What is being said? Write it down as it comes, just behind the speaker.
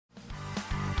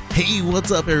Hey,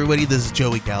 what's up, everybody? This is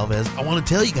Joey Galvez. I want to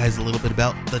tell you guys a little bit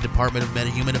about the Department of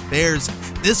Meta-Human Affairs.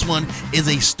 This one is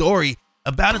a story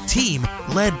about a team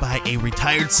led by a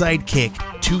retired sidekick,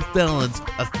 2 felons,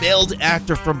 a failed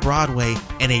actor from Broadway,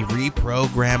 and a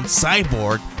reprogrammed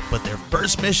cyborg. But their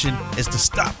first mission is to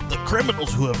stop the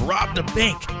criminals who have robbed a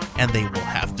bank, and they will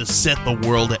have to set the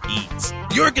world at ease.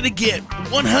 You're going to get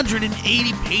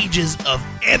 180 pages of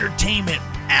entertainment,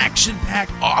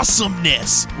 action-packed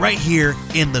awesomeness right here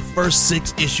in the first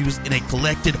 6 issues in a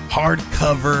collected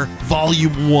hardcover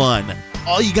volume 1.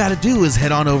 All you gotta do is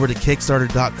head on over to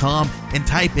Kickstarter.com and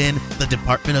type in the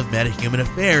Department of Meta-Human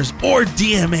Affairs or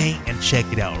DMA and check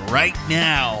it out right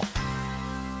now.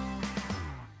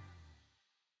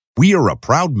 We are a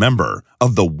proud member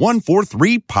of the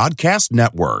 143 Podcast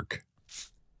Network.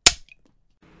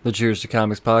 The Cheers to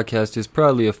Comics podcast is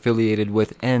proudly affiliated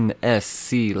with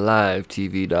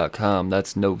NSCLiveTV.com.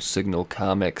 That's No Signal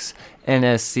Comics.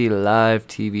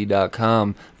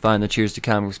 NSCLiveTV.com. Find the Cheers to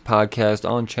Comics podcast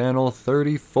on channel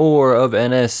 34 of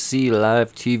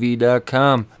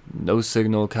NSCLiveTV.com. No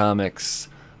Signal Comics.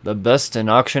 The best in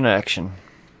auction action.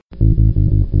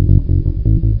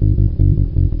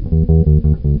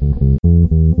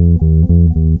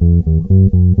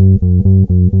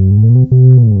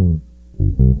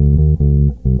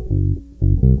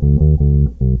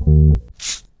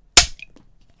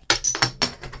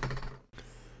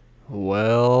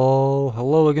 Well,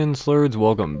 hello again, Slurds.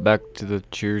 Welcome back to the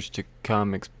Cheers to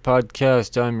Comics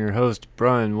podcast. I'm your host,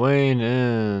 Brian Wayne,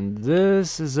 and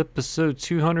this is episode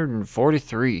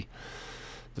 243.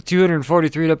 The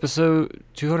 243rd episode,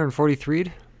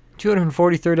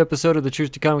 243rd episode of the Cheers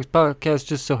to Comics podcast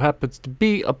just so happens to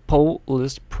be a poll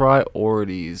list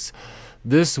priorities.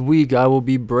 This week, I will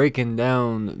be breaking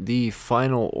down the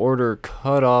final order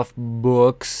cutoff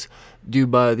books due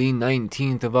by the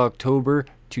 19th of October,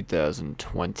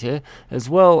 2020, as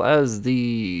well as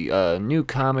the new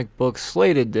comic book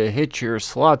slated to hit your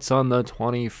slots on the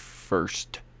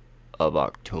 21st of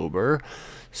October.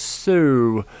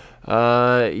 So,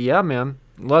 yeah, man,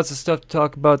 lots of stuff to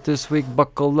talk about this week.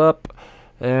 Buckle up,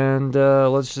 and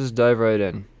let's just dive right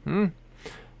in.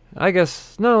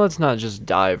 Let's not just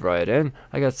dive right in.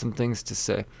 I got some things to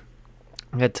say.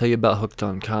 I gotta tell you about Hooked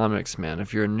on Comics, man.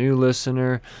 If you're a new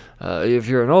listener, if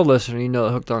you're an old listener, you know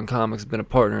that Hooked on Comics has been a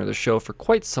partner of the show for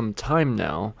quite some time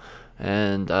now.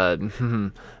 And I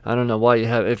don't know why you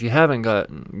have. If you haven't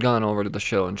gone over to the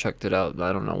show and checked it out,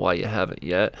 I don't know why you haven't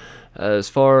yet. As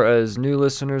far as new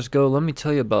listeners go, let me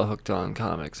tell you about Hooked on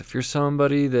Comics. If you're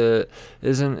somebody that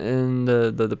isn't in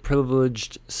the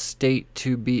privileged state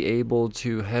to be able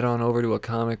to head on over to a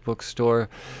comic book store,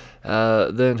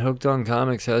 then Hooked on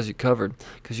Comics has you covered,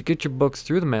 because you get your books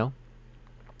through the mail,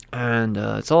 and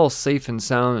it's all safe and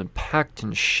sound and packed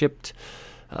and shipped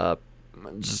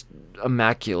just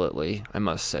immaculately, I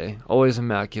must say. Always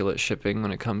immaculate shipping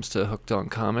when it comes to Hooked on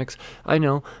Comics. I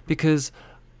know, because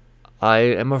I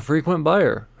am a frequent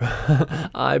buyer.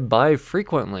 I buy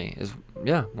frequently.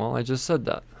 I just said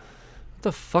that. What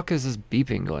the fuck is this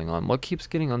beeping going on? What keeps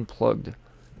getting unplugged?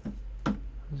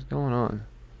 What's going on?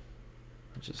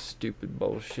 Just stupid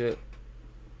bullshit.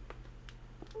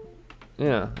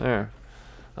 Yeah, there.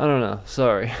 I don't know.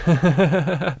 Sorry.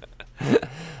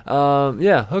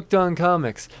 Hooked on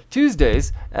Comics.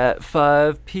 Tuesdays at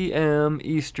 5 p.m.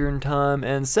 Eastern Time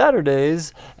and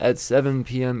Saturdays at 7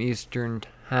 p.m. Eastern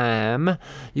Time.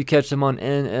 You catch them on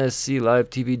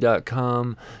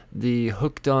NSCLiveTV.com, the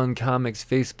Hooked on Comics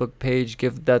Facebook page.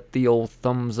 Give that the old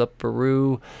thumbs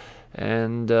up-a-roo.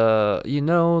 And you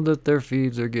know that their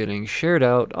feeds are getting shared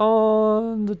out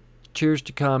on the Cheers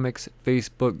to Comics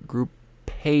Facebook group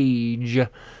page.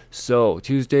 So,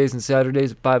 Tuesdays and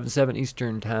Saturdays at 5 and 7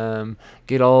 Eastern Time,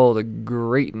 get all the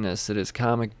greatness that is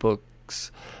comic books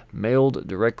mailed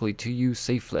directly to you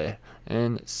safely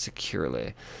and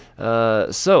securely.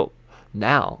 So,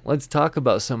 now, let's talk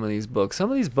about some of these books. Some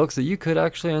of these books that you could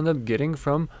actually end up getting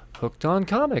from Hooked on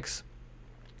Comics.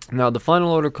 Now, the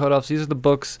final order cutoffs, these are the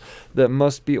books that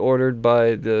must be ordered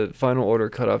by the final order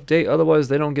cutoff date. Otherwise,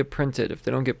 they don't get printed. If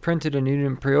they don't get printed and you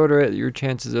didn't pre-order it, your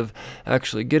chances of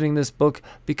actually getting this book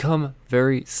become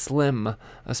very slim,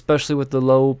 especially with the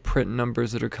low print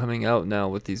numbers that are coming out now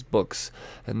with these books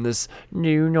and this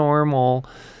new normal.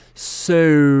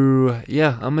 So,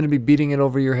 yeah, I'm going to be beating it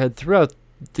over your head throughout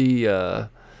the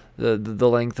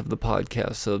length of the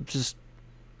podcast. So just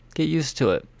get used to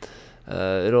it.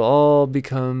 It'll all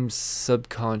become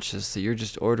subconscious that you're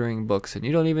just ordering books and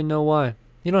you don't even know why.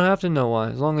 You don't have to know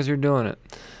why, as long as you're doing it.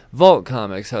 Vault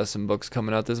Comics has some books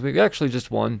coming out this week. Actually, just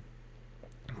one.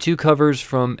 2 covers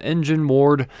from Engine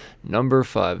Ward number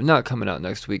 5. Not coming out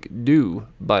next week, due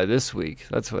by this week.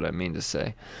 That's what I mean to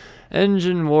say.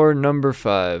 Engine Ward number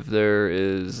 5. There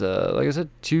is, like I said,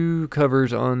 2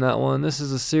 covers on that one. This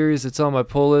is a series that's on my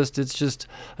pull list. It's just,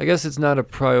 I guess it's not a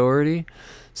priority.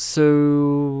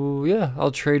 So, yeah,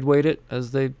 I'll trade weight it,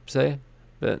 as they say.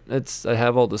 But I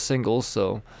have all the singles,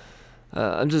 so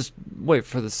I'll just wait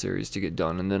for the series to get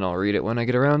done, and then I'll read it when I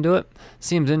get around to it.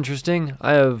 Seems interesting.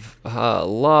 I have a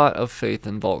lot of faith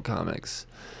in Vault Comics.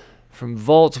 From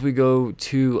Vault, we go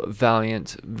to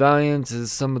Valiant. Valiant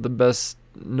is some of the best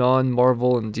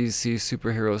non-Marvel and DC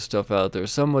superhero stuff out there.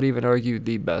 Some would even argue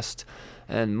the best.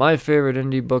 And my favorite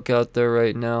indie book out there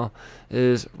right now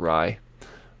is Rye.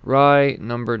 Rye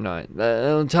number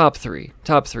 9. Top 3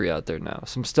 out there now.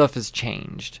 Some stuff has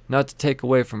changed. Not to take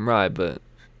away from Rye, but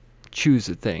Chew's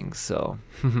a thing, so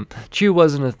Chew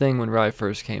wasn't a thing when Rye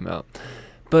first came out.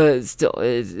 But still,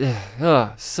 it's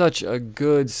such a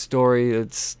good story.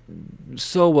 It's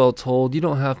so well told. You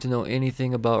don't have to know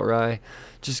anything about Rye.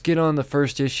 Just get on the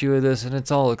first issue of this and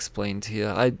it's all explained to you.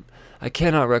 I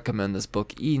cannot recommend this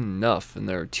book enough. And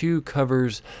there are 2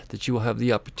 covers that you will have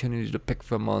the opportunity to pick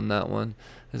from on that one.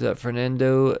 Is that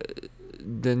Fernando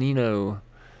Dagnino?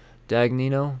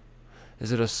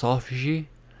 Is it a Sofji?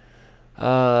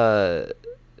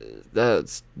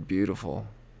 That's beautiful.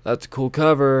 That's a cool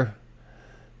cover.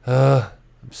 I'm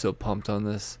so pumped on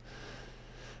this.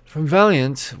 From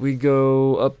Valiant, we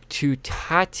go up to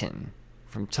Titan.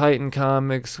 From Titan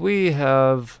Comics, we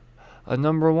have a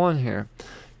number 1 here.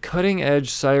 Cutting Edge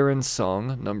Siren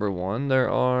Song, number 1. There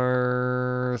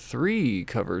are 3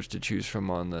 covers to choose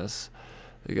from on this.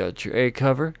 You got your A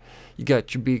cover, you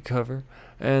got your B cover,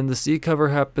 and the C cover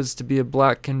happens to be a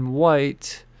black and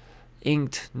white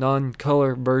inked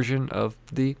non-color version of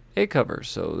the A cover.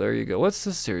 So there you go. What's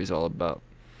this series all about?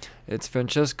 It's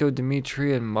Francesco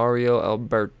Dimitri and Mario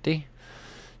Alberti.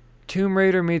 Tomb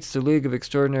Raider meets the League of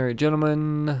Extraordinary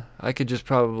Gentlemen. I could just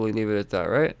probably leave it at that,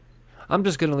 right? I'm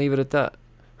just going to leave it at that.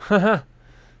 Haha.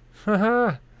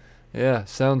 Haha. Yeah,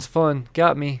 sounds fun.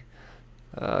 Got me.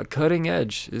 Cutting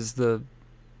Edge is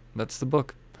that's the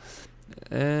book.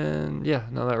 And yeah,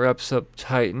 now that wraps up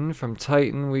Titan. From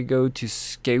Titan, we go to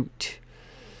Scout.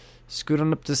 Scoot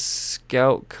on up to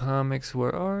Scout Comics.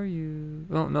 Where are you?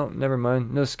 Oh, no, never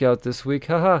mind. No Scout this week.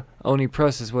 Haha. Oni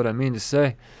Press is what I mean to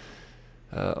say.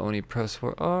 Oni Press,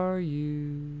 where are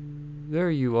you? There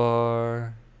you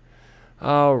are.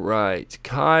 Alright.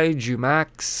 Kaiju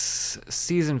Max,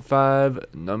 Season 5,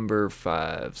 Number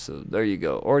 5. So there you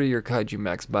go. Order your Kaiju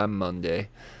Max by Monday.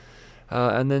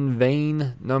 And then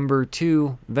Vein, number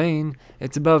 2. Vein,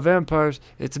 it's about vampires.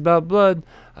 It's about blood.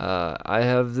 I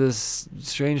have this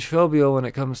strange phobia when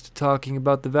it comes to talking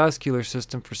about the vascular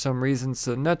system for some reason.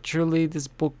 So naturally, this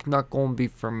book not going to be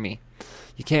for me.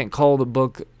 You can't call the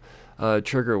book a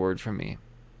trigger word for me.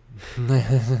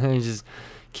 I just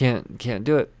can't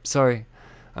do it. Sorry.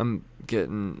 I'm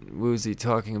getting woozy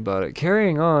talking about it.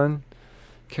 Carrying on.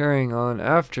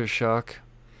 Aftershock.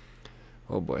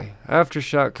 Oh boy.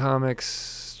 Aftershock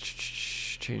Comics.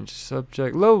 Change the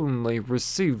subject. Lonely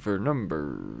Receiver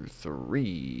number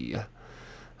 3.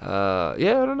 I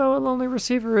don't know what Lonely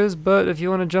Receiver is, but if you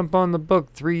want to jump on the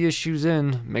book 3 issues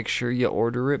in, make sure you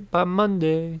order it by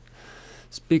Monday.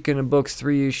 Speaking of books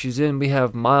 3 issues in, we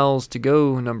have Miles to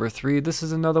Go number 3. This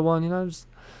is another one, I just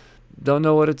don't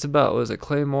know what it's about. Was it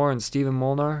Claymore and Stephen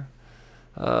Molnar?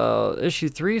 Issue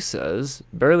 3 says,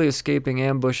 barely escaping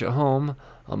ambush at home,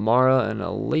 Amara and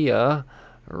Aaliyah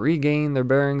regain their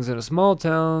bearings in a small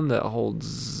town that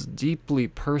holds deeply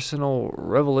personal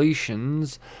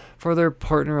revelations for their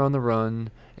partner on the run,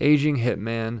 aging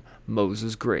hitman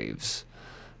Moses Graves.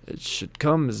 It should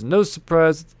come as no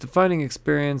surprise that the defining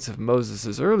experience of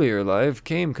Moses' earlier life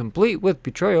came complete with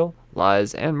betrayal,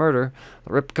 lies, and murder,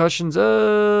 the repercussions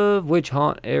of which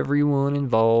haunt everyone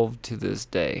involved to this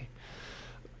day.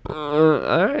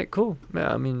 Alright, cool.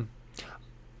 Yeah, I mean,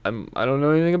 I don't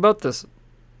know anything about this,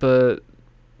 but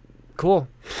cool.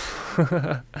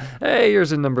 Hey,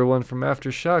 here's a number 1 from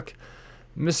Aftershock.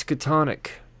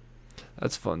 Miskatonic.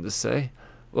 That's fun to say.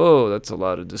 Whoa, that's a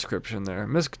lot of description there.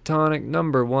 Miskatonic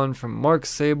number 1 from Mark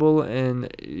Sable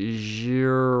and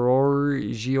Giorgio?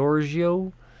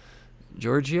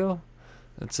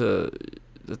 That's a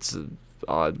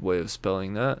odd way of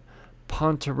spelling that.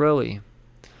 Pontarelli.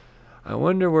 I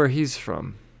wonder where he's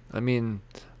from. I mean,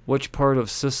 which part of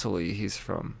Sicily he's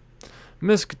from.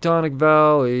 Miskatonic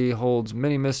Valley holds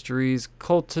many mysteries,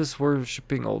 cultists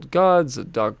worshipping old gods, a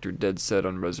doctor dead set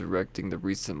on resurrecting the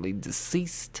recently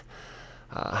deceased,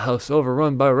 A house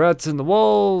overrun by rats in the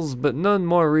walls, but none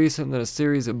more recent than a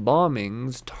series of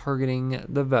bombings targeting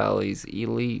the Valley's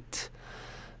elite.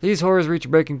 These horrors reach a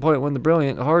breaking point when the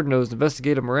brilliant, hard-nosed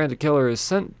investigative Miranda Keller is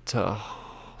sent to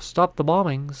stop the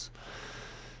bombings.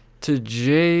 To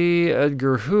J.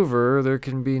 Edgar Hoover, there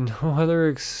can be no other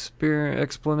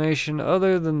explanation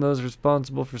other than those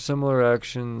responsible for similar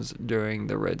actions during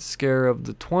the Red Scare of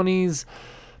the 20s,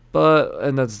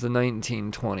 and that's the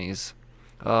 1920s.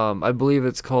 I believe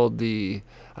it's called I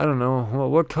don't know,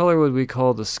 what color would we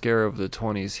call the scare of the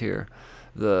 20s here?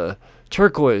 The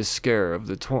turquoise scare of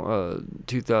the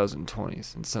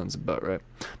 2020s. It sounds about right.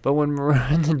 But when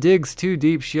Miranda digs too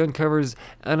deep, she uncovers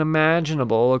an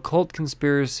unimaginable occult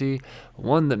conspiracy,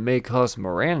 one that may cost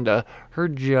Miranda her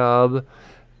job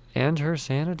and her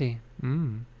sanity.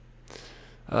 Mark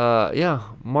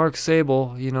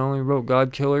Sable, he wrote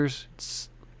God Killers. It's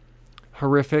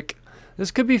horrific.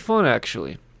 This could be fun,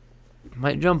 actually.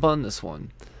 Might jump on this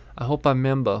one. I hope I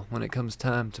remember when it comes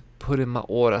time to put in my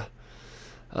order.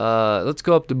 Let's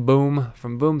go up to Boom.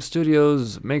 From Boom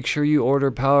Studios, make sure you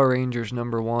order Power Rangers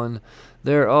 #1.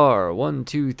 There are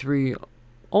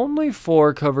only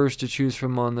 4 covers to choose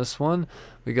from on this one.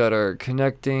 We got our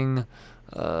connecting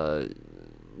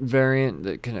variant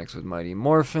that connects with Mighty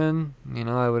Morphin.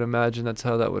 I would imagine that's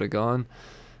how that would have gone.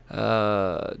 We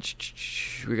got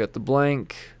the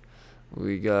blank.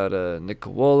 We got a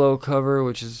Nicolo cover,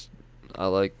 which is, I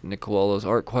like Nicolo's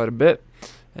art quite a bit.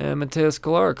 And Matteo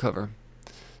Scalera cover.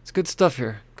 It's good stuff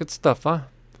here. Good stuff, huh?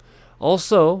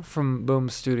 Also, from Boom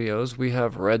Studios, we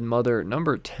have Red Mother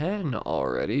 #10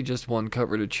 already. Just 1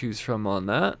 cover to choose from on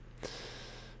that.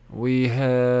 We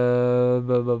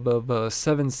have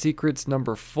 7 Secrets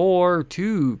 #4.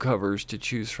 2 covers to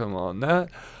choose from on that.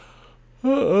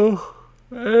 And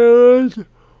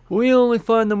we only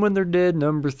find them when they're dead.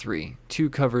 #3. 2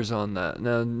 covers on that.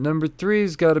 Now,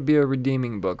 #3's got to be a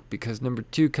redeeming book because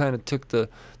 #2 kind of took the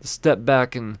step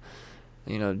back and,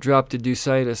 dropped to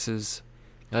Deucitis, as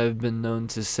I've been known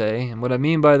to say. And what I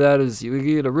mean by that is you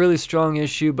get a really strong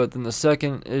issue, but then the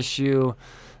second issue,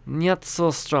 not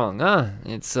so strong, huh?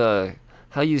 It's,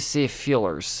 how you say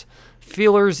fillers.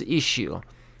 Fillers issue.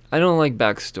 I don't like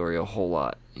backstory a whole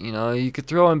lot. You could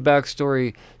throw in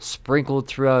backstory sprinkled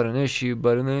throughout an issue,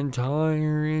 but an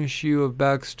entire issue of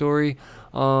backstory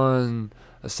on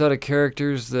a set of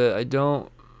characters that I don't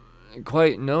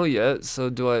quite know yet. So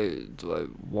do I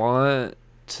want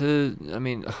to?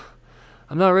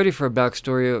 I'm not ready for a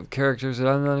backstory of characters that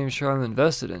I'm not even sure I'm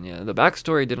invested in yet. The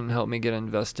backstory didn't help me get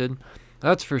invested,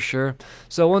 that's for sure.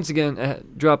 So once again,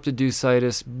 drop to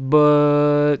Deucitis,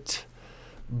 but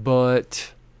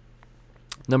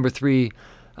 #3.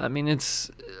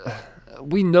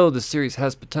 We know the series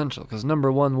has potential because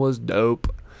 #1 was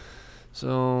dope.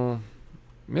 So,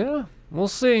 yeah, we'll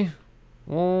see.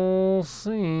 Boom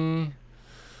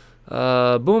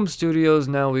Studios,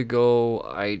 now we go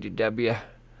IDW.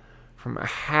 From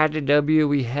IDW,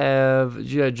 we have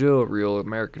G.I. Joe, Real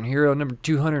American Hero,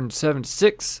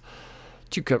 #276.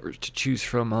 2 covers to choose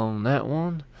from on that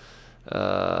one.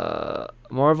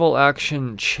 Marvel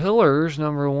Action Chillers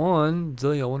 #1.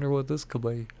 I wonder what this could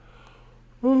be.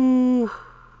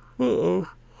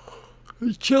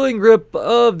 The chilling grip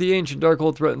of the ancient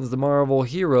Darkhold threatens the Marvel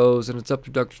heroes, and it's up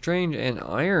to Doctor Strange and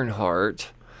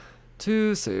Ironheart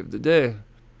to save the day.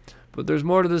 But there's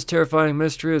more to this terrifying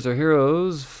mystery as our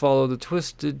heroes follow the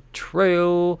twisted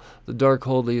trail the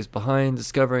Darkhold leaves behind,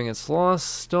 discovering its lost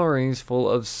stories full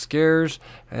of scares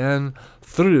and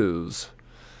thrills.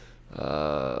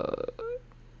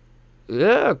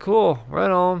 Yeah, cool. Right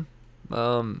on.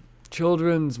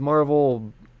 Children's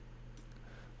Marvel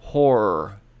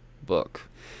horror book.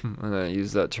 And I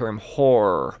use that term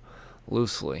horror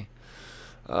loosely.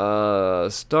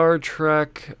 Star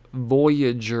Trek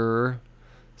Voyager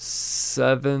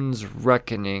 7's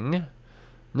Reckoning.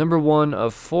 #1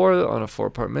 of 4 on a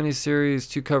 4-part miniseries.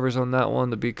 2 covers on that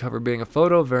one. The B cover being a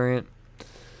photo variant.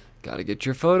 Gotta get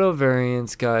your photo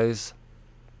variants, guys.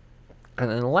 And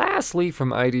then lastly,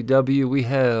 from IDW, we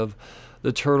have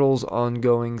the Turtles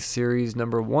ongoing series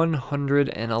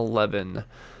 #111.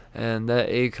 And that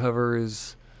A cover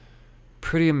is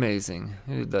pretty amazing.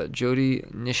 Who did that? Jody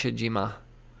Nishijima.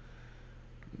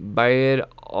 Bad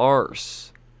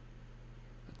arse.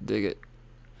 Dig it.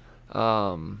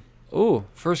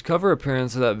 First cover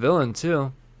appearance of that villain,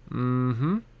 too.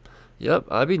 Yep,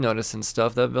 I'd be noticing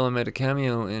stuff. That villain made a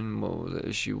cameo in,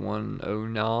 issue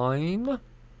 109?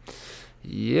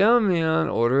 Yeah, man.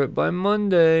 Order it by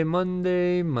Monday. And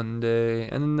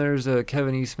then there's a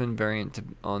Kevin Eastman variant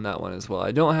on that one as well.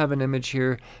 I don't have an image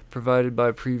here provided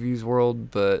by Previews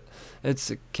World, but it's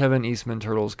a Kevin Eastman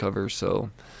Turtles cover, so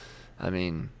I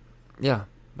mean, yeah,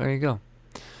 there you go.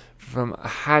 From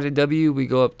HDW, we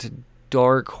go up to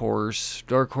Dark Horse.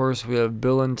 Dark Horse, we have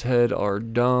Bill and Ted Are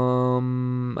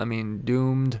Doomed.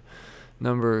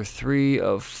 Number 3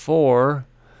 of 4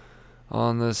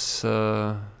 on this,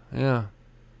 yeah,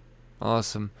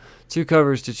 awesome. 2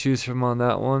 covers to choose from on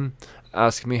that one.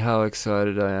 Ask me how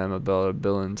excited I am about a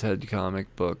Bill and Ted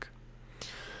comic book.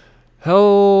 I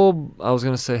was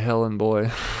going to say Hell and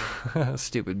Boy.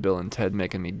 Stupid Bill and Ted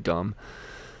making me dumb.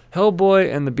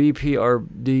 Hellboy and the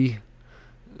BPRD,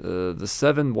 the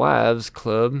Seven Wives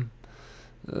Club,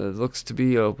 looks to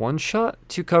be a one-shot.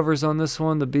 2 covers on this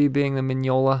one, the B being the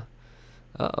Mignola.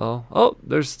 Oh,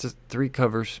 there's 3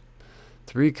 covers.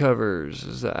 3 covers.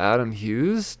 Is that Adam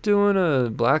Hughes doing a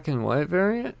black and white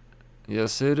variant?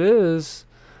 Yes, it is.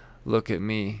 Look at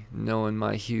me, knowing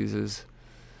my Hugheses.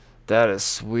 That is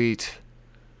sweet.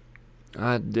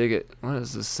 I dig it. What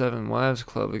is the Seven Wives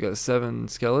Club? We got 7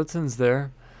 skeletons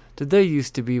there. Did they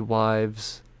used to be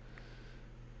wives?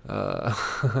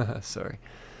 Sorry.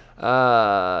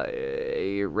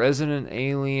 A Resident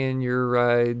Alien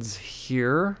Urides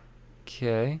here.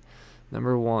 Okay.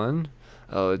 Number 1.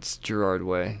 Oh, it's Gerard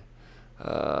Way.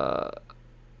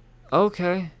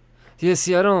 Okay. Yeah,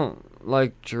 see, I don't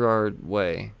like Gerard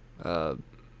Way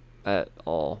at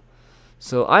all.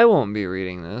 So I won't be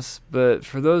reading this, but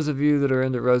for those of you that are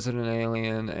into Resident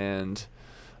Alien and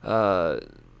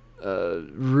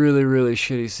really, really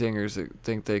shitty singers that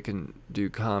think they can do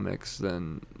comics,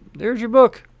 then there's your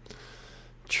book.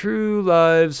 True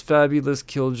Lives, Fabulous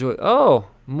Killjoy. Oh,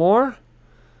 more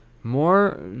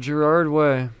Gerard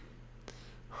Way.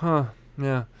 Huh,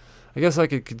 yeah. I guess I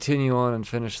could continue on and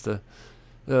finish the...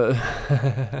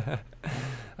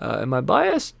 am I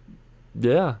biased?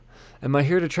 Yeah. Am I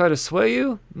here to try to sway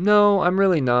you? No, I'm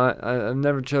really not. I'm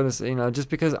never trying to say, just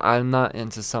because I'm not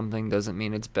into something doesn't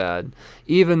mean it's bad.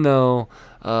 Even though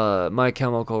My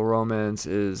Chemical Romance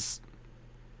is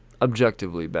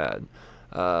objectively bad.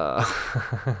 I'm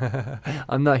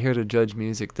not here to judge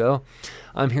music, though.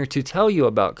 I'm here to tell you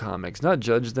about comics, not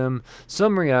judge them.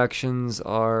 Some reactions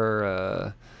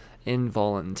are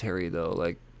involuntary, though,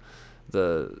 like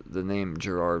the name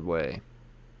Gerard Way.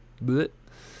 Blech.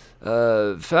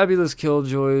 Fabulous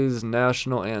Killjoys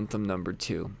National Anthem number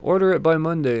 2. Order it by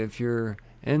Monday if you're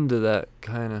into that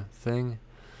kind of thing.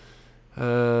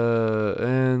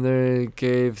 And they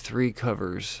gave 3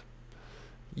 covers.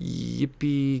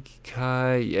 Yippee-ki-yay.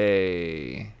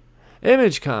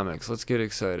 Image Comics, let's get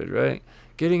excited, right?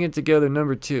 Getting It Together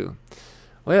number 2.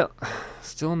 Well,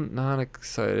 still not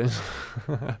excited.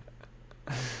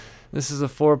 This is a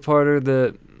 4-parter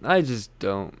that I just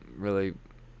don't really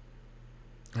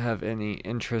have any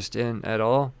interest in at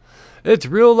all. It's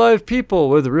real life people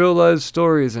with real life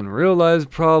stories and real life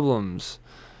problems.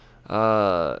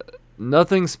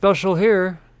 Nothing special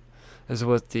here, is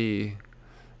what the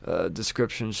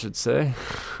description should say.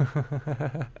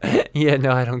 Yeah,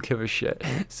 no, I don't give a shit.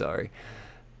 Sorry.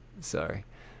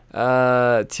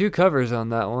 2 covers on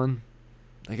that one.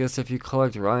 I guess if you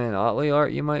collect Ryan Otley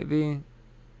art, you might be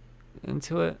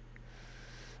into it.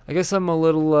 I guess I'm a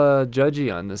little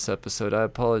judgy on this episode. I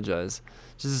apologize.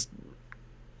 Just,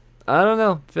 I don't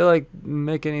know. Feel like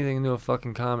make anything into a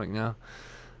fucking comic now.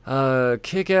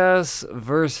 Kick-Ass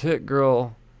vs. Hit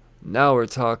Girl. Now we're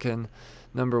talking.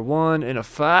 Number 1 in a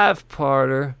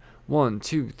 5-parter. 1,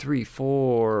 2, 3,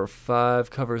 4,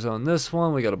 5 covers on this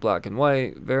one. We got a black and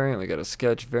white variant. We got a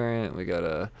sketch variant. We got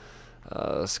a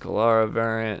Scalara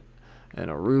variant. And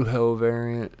a Rujo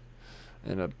variant.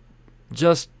 And a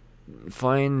just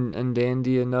fine and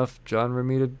dandy enough John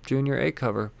Romita Jr. 8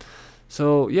 cover.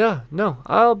 So yeah, no,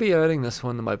 I'll be adding this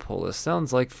one to my pull list.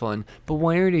 Sounds like fun. But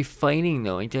why are they fighting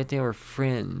though? I thought they were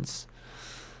friends.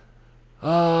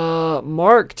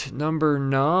 Marked number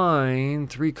 9,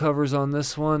 3 covers on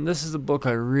this one. This is a book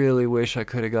I really wish I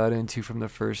could have got into from the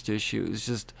first issue. It's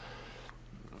just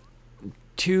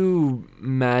too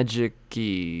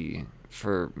magic-y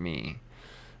for me.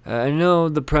 I know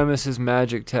the premise is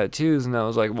magic tattoos, and I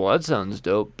was like, well, that sounds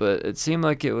dope, but it seemed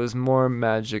like it was more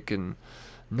magic and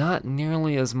not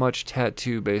nearly as much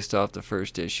tattoo based off the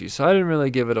first issue, so I didn't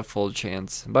really give it a full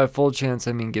chance. By full chance,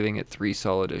 I mean giving it 3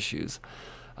 solid issues.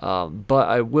 But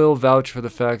I will vouch for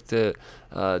the fact that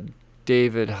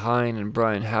David Hein and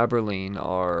Brian Haberlein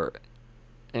are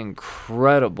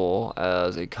incredible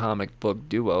as a comic book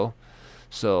duo.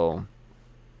 So,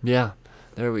 yeah,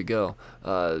 there we go.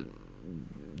 Brian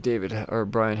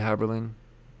Haberlein.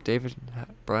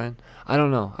 Brian? I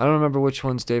don't know. I don't remember which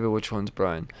one's David, which one's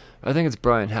Brian. I think it's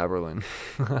Brian Haberlein.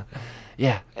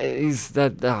 Yeah,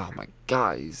 oh my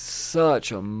God, he's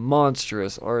such a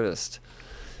monstrous artist.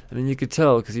 I mean, you could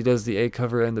tell because he does the A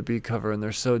cover and the B cover, and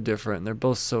they're so different. And they're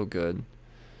both so good.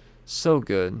 So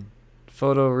good.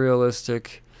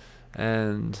 Photorealistic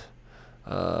and,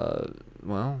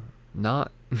 well,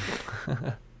 not.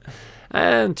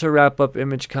 And to wrap up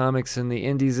Image Comics and the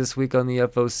indies this week on the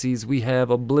FOCs, we have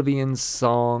Oblivion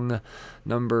Song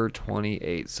number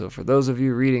 28. So for those of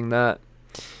you reading that,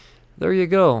 there you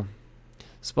go.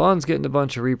 Spawn's getting a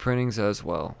bunch of reprintings as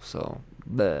well. So,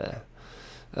 bleh.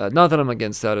 Not that I'm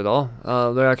against that at all.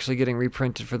 They're actually getting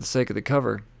reprinted for the sake of the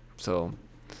cover. So,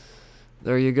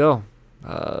 there you go.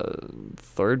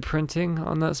 Third printing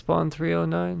on that Spawn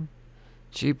 309?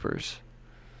 Jeepers.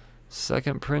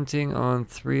 Second printing on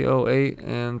 308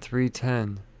 and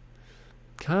 310.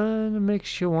 Kind of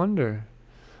makes you wonder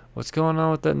what's going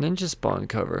on with that Ninja Spawn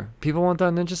cover. People want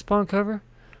that Ninja Spawn cover?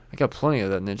 I got plenty of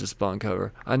that Ninja Spawn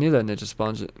cover. I knew that Ninja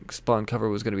Spawn cover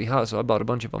was going to be hot, so I bought a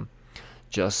bunch of them.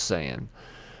 Just saying.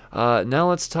 Now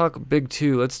let's talk Big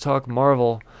Two. Let's talk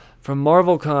Marvel. From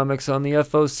Marvel Comics on the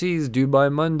FOCs, due by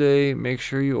Monday. Make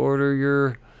sure you order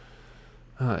your...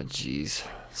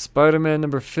 Spider-Man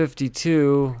number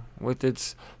 52 with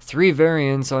its 3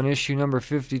 variants on issue number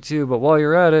 52. But while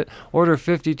you're at it, order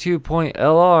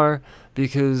 52.LR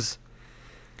because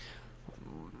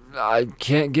I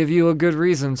can't give you a good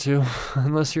reason to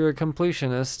unless you're a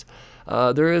completionist.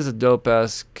 There is a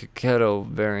dope-ass Keto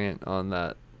variant on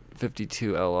that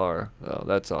 52LR. Oh,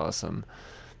 that's awesome.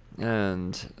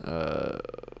 And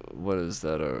what is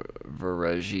that? A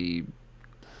Veregi...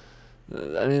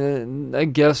 I mean, I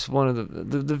guess one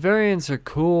of the variants are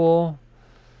cool,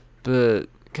 but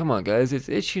come on, guys, it's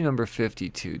issue number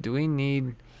 52. Do we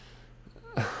need?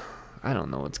 I don't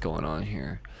know what's going on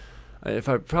here. If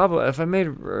I read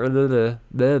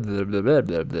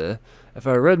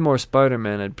more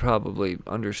Spider-Man, I'd probably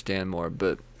understand more.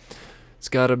 But it's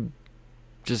gotta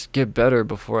just get better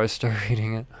before I start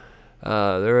reading it.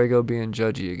 There I go being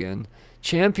judgy again.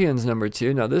 Champions number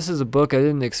 2. Now, this is a book I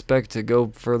didn't expect to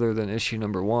go further than issue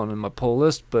number 1 in my pull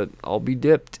list, but I'll be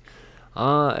dipped.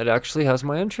 It actually has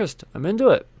my interest. I'm into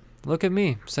it. Look at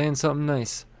me, saying something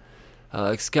nice.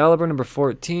 Excalibur number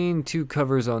 14. 2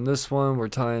 covers on this one. We're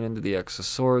tying into the X of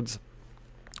Swords.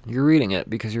 You're reading it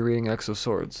because you're reading X of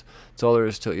Swords. That's all there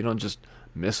is to it. You don't just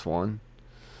miss one.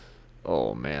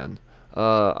 Oh, man.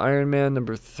 Iron Man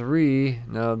number 3.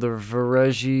 Now the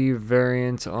Veregi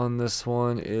variant on this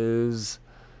one is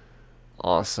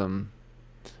awesome.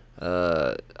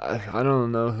 I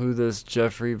don't know who this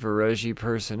Jeffrey Veregi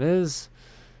person is,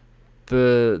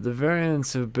 but the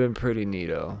variants have been pretty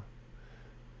neato.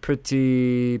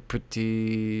 Pretty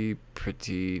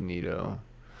neato.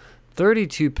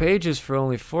 32 pages for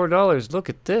only $4. Look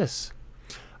at this.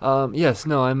 Yes,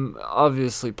 no, I'm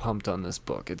obviously pumped on this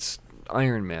book. It's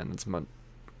Iron Man. It's my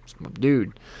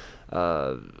dude.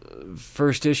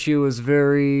 First issue was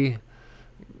very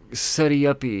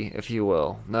setty-uppy, if you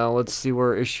will. Now let's see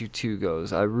where issue 2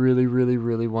 goes. I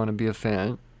really want to be a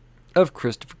fan of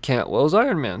Christopher Cantwell's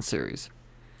Iron Man series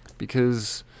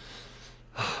because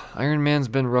Iron Man's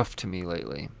been rough to me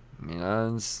lately. I mean,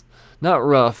 it's not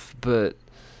rough, but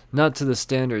not to the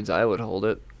standards I would hold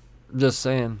it. Just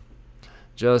saying.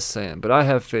 But I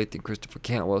have faith in Christopher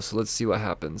Cantwell, so let's see what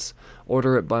happens.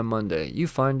 Order it by Monday. You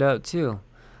find out, too.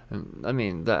 I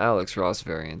mean, the Alex Ross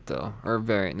variant, though. Or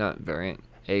variant, not variant.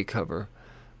 A cover.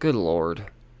 Good lord.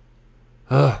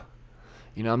 Ugh.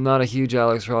 You know, I'm not a huge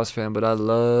Alex Ross fan, but I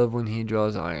love when he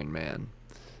draws Iron Man.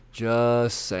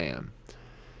 Just saying.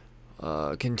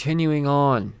 Continuing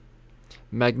on.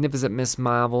 Magnificent Miss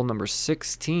Marvel number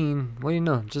 16. What do you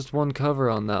know? Just one cover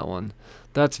on that one.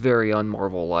 That's very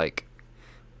un-Marvel-like.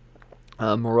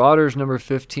 Marauders number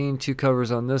 15, 2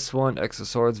 covers on this one. X of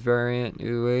Swords variant,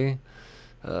 ooh.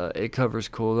 A cover's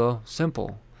cool though.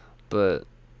 Simple, but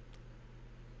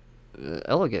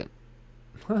elegant.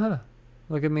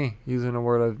 Look at me, using a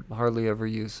word I hardly ever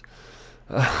use.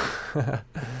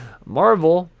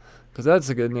 Marvel, because that's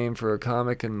a good name for a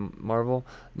comic in Marvel.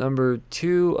 Number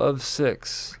 2 of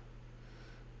 6.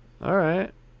 Alright.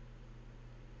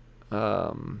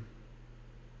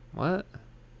 What?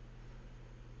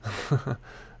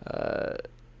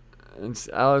 It's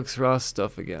Alex Ross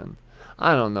stuff again.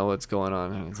 I don't know what's going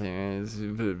on here.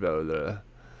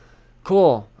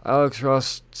 Cool. Alex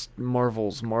Ross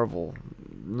Marvel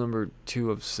number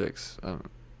 2 of 6. I'm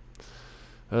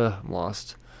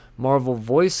lost. Marvel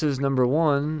Voices number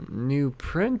 1. New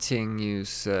printing, you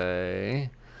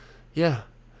say? Yeah,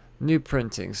 new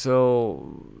printing.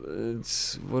 So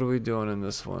it's what are we doing in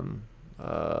this one?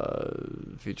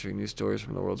 Featuring new stories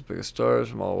from the world's biggest stars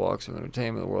from all walks of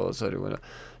entertainment, the world outside your window.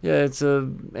 Yeah, it's a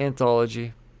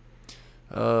anthology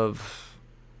of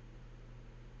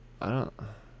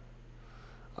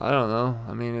I don't know.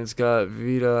 I mean, it's got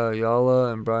Vita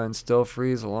Ayala and Brian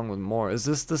Stelfreeze along with more. Is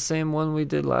this the same one we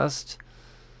did last?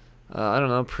 I don't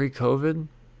know, pre-COVID?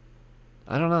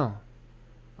 I don't know.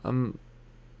 I'm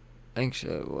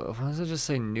anxious. Why does it just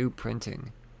say new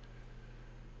printing?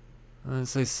 Why does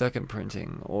it say second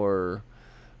printing? Or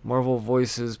Marvel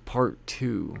Voices Part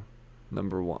 2,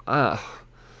 number 1. Ugh.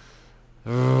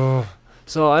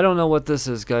 So I don't know what this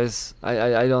is, guys.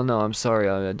 I don't know. I'm sorry.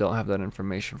 I don't have that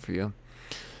information for you.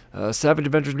 Savage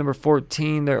Adventures number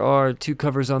 14. There are 2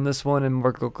 covers on this one, and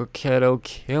Marco Cocchetto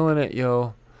killing it,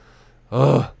 yo.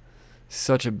 Ugh.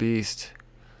 Such a beast.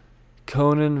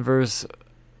 Conan versus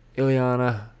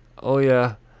Ileana. Oh,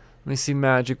 yeah. Let me see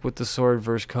Magic with the sword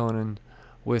versus Conan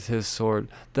with his sword.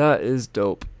 That is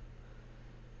dope.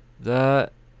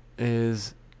 That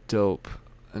is dope.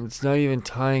 And it's not even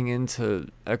tying into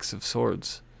X of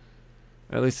Swords.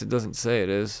 Or at least it doesn't say it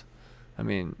is. I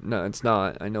mean, no, it's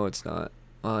not. I know it's not.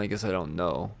 Well, I guess I don't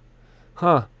know.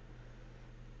 Huh.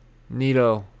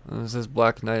 Neato. And it says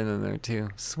Black Knight in there too.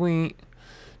 Sweet.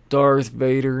 Darth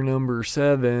Vader number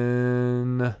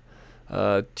 7.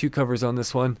 2 covers on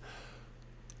this one.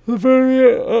 The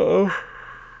variant.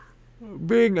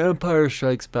 Big Empire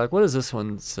Strikes Back. What does this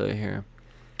one say here?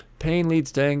 Pain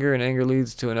leads to anger, and anger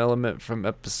leads to an element from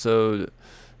episode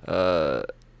 19.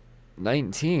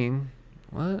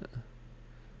 What?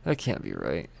 That can't be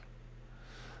right.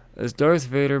 As Darth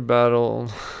Vader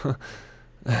battled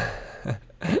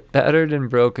battered and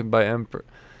broken by Emperor.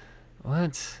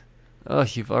 What? Oh,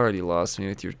 you've already lost me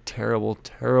with your terrible,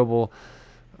 terrible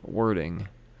wording.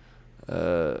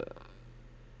 Yeah,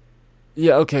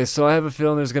 okay, so I have a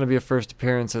feeling there's going to be a first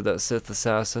appearance of that Sith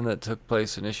assassin that took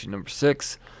place in issue number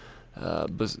 6.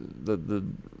 The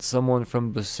someone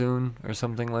from Bassoon or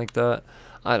something like that.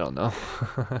 I don't know.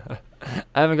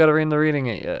 I haven't got around to reading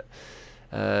it yet.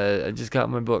 I just got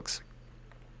my books.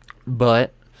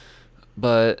 But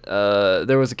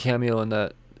there was a cameo in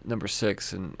that number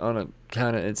 6, and on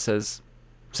account of it says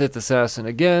Sith assassin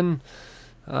again.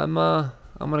 I'm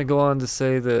gonna go on to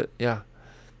say that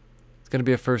it's gonna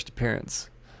be a first appearance.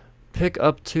 Pick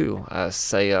up 2. I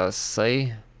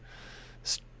say.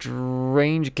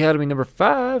 Strange Academy number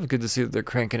 5. Good to see that they're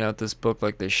cranking out this book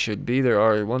like they should be. There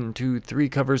are 1, 2, 3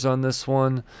 covers on this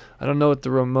one. I don't know what the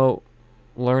remote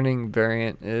learning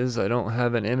variant is. I don't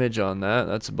have an image on that.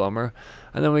 That's a bummer.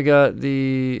 And then we got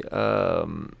the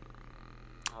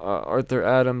Arthur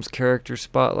Adams character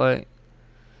spotlight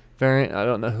variant. I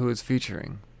don't know who it's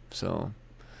featuring. So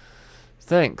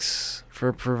thanks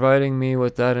for providing me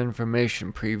with that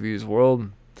information, Previews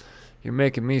World. You're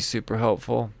making me super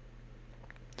helpful.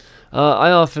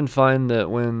 I often find that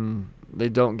when they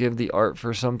don't give the art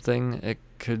for something, it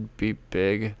could be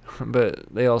big,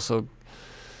 but they also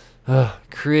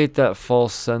create that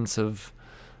false sense of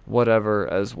whatever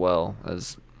as well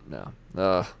as I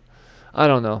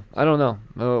don't know.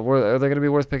 Are they going to be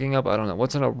worth picking up? I don't know.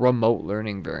 What's in a remote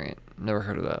learning variant? Never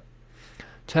heard of that.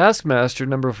 Taskmaster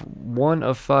number 1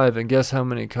 of 5, and guess how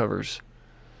many covers?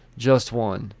 Just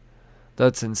 1.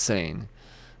 That's insane.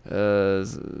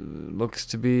 Looks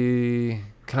to be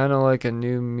kind of like a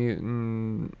New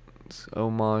Mutant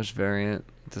homage variant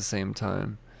at the same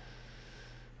time.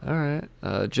 Alright.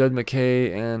 Judd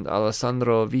McKay and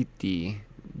Alessandro Vitti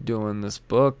doing this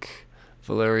book.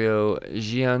 Valerio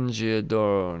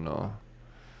Giangiadorno.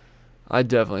 I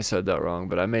definitely said that wrong,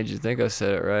 but I made you think I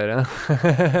said it right,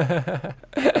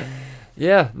 huh?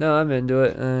 Yeah, no, I'm into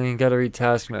it. You gotta read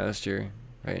Taskmaster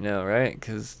right now, right?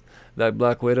 Because that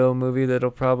Black Widow movie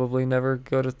that'll probably never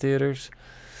go to theaters.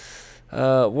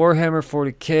 Warhammer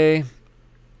 40k,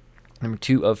 number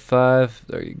 2 of 5.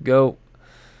 There you go.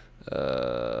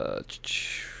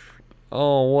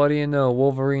 Oh, what do you know?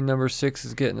 Wolverine number 6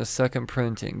 is getting a second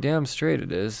printing. Damn straight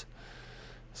it is.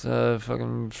 It's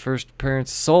fucking first appearance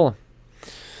of Solon.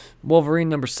 Wolverine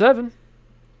number 7.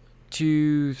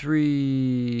 2,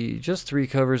 3, just 3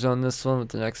 covers on this one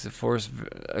with an X of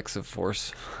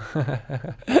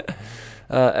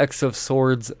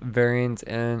Swords variant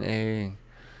and a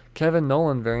Kevin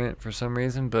Nolan variant for some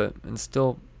reason, but it's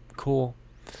still cool.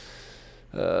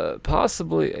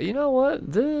 Possibly, you know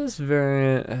what? This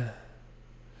variant,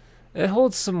 it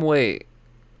holds some weight.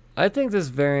 I think this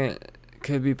variant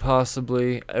could be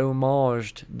possibly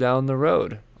homaged down the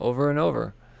road over and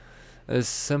over. As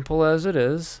simple as it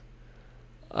is,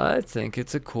 I think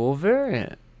it's a cool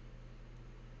variant.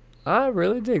 I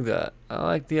really dig that. I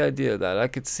like the idea of that. I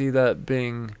could see that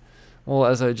being, well,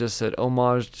 as I just said,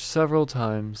 homaged several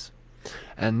times.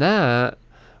 And that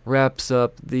wraps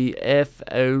up the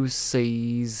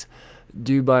FOC's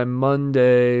due by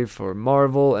Monday for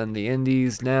Marvel and the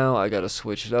Indies. Now I gotta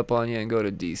switch it up on you and go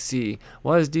to DC.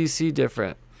 Why is DC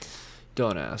different?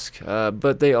 Don't ask.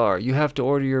 But they are. You have to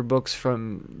order your books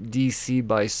from DC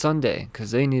by Sunday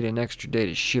because they need an extra day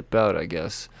to ship out, I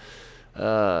guess.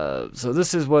 So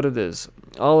this is what it is.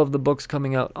 All of the books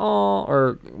coming out,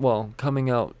 coming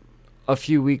out a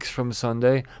few weeks from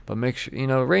Sunday, but make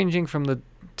sure, ranging from the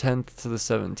 10th to the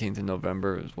 17th of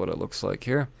November is what it looks like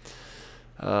here.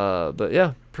 But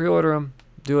yeah, pre-order them.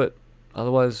 Do it.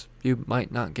 Otherwise, you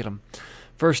might not get them.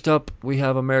 First up, we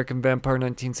have American Vampire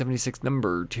 1976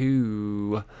 number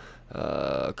 2.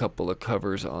 A couple of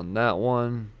covers on that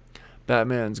one.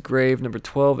 Batman's Grave number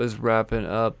 12 is wrapping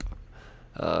up.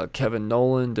 Kevin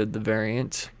Nolan did the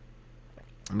variant.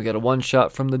 And we got a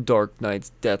one-shot from the Dark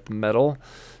Knight's Death Metal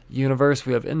universe.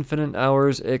 We have Infinite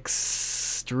Hours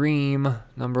Extreme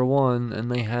number 1,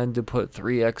 and they had to put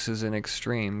 3 X's in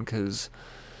Extreme because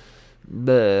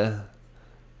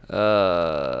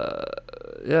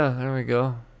yeah, there we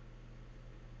go.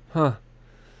 Huh.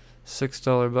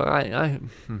 $6 book.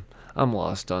 I'm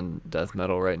lost on death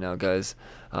metal right now, guys.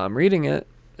 I'm reading it,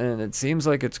 and it seems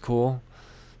like it's cool,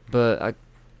 but I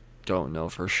don't know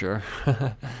for sure.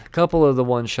 A couple of the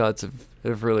one-shots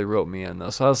have really roped me in, though,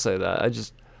 so I'll say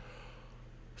that.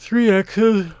 3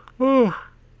 X's? Oh.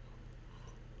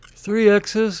 3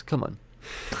 X's? Come on.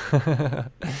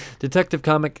 Detective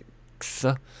Comics,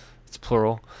 it's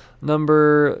plural,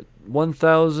 number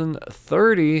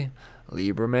 1030,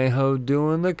 Libraimejo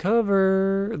doing the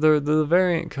cover, the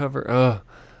variant cover.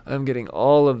 I'm getting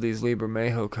all of these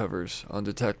Libraimejo covers on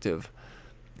Detective.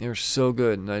 They're so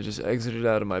good, and I just exited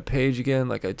out of my page again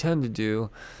like I tend to do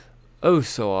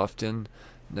so often.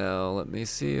 Now, let me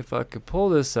see if I could pull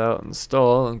this out and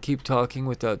stall and keep talking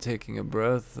without taking a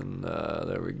breath. And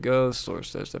there we go,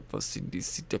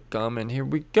 source-fcdc.com, and here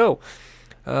we go.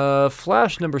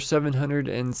 Flash number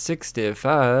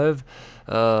 765.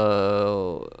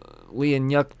 Lee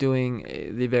and Yuck doing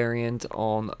the variant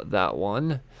on that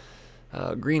one.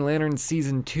 Green Lantern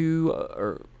Season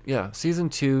 2, Season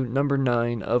 2, number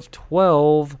 9 of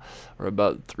 12. We're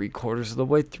about 3/4 of the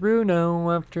way through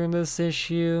now after this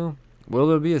issue. Will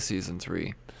there be a Season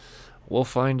 3? We'll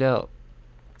find out.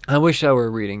 I wish I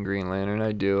were reading Green Lantern.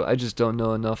 I do. I just don't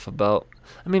know enough about...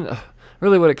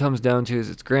 really what it comes down to is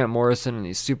it's Grant Morrison, and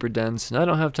he's super dense, and I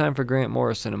don't have time for Grant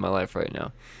Morrison in my life right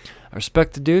now. I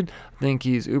respect the dude. I think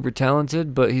he's uber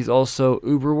talented, but he's also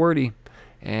uber wordy,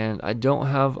 and I don't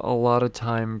have a lot of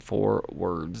time for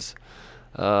words.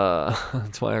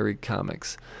 That's why I read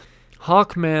comics.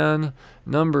 Hawkman,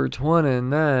 number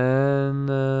 29,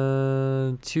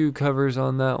 2 covers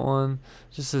on that one.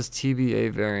 Just says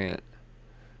TBA variant.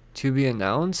 To be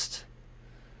announced?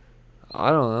 I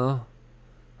don't know.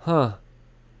 Huh.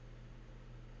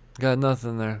 Got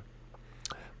nothing there.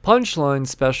 Punchline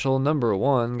special number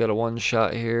 1. Got a one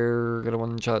shot here. 3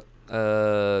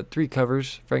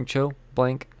 covers. Frank Cho.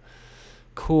 Blank.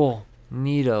 Cool.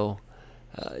 Neato.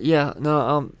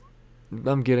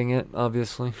 I'm getting it,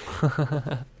 obviously.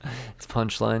 It's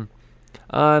Punchline.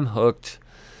 I'm hooked.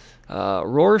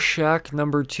 Rorschach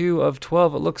number 2 of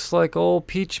 12. It looks like old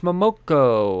Peach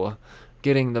Momoko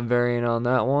getting the variant on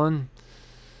that one.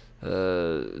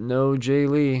 No Jay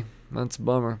Lee. That's a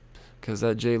bummer, because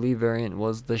that Jay Lee variant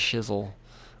was the shizzle.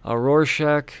 A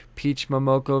Rorschach Peach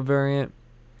Momoko variant.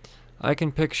 I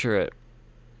can picture it.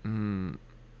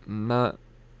 Not...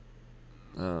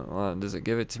 does it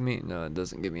give it to me? No, it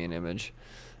doesn't give me an image.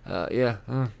 I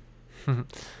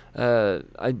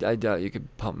doubt you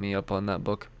could pump me up on that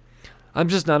book. I'm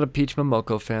just not a Peach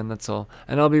Momoko fan, that's all.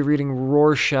 And I'll be reading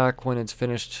Rorschach when it's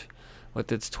finished with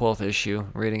its 12th issue,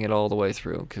 reading it all the way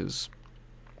through, because,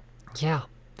 yeah.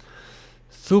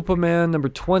 Superman number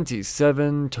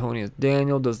 27, Tony S.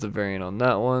 Daniel does the variant on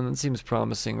that one. It seems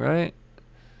promising, right?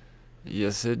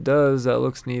 Yes, it does. That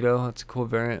looks neato. That's a cool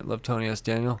variant. Love Tony S.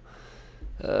 Daniel.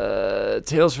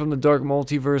 Tales from the Dark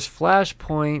Multiverse,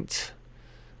 Flashpoint.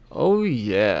 Oh,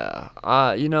 yeah.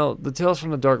 The Tales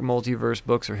from the Dark Multiverse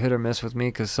books are hit or miss with me,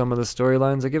 because some of the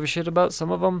storylines I give a shit about,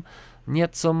 some of them,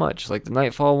 not so much. Like the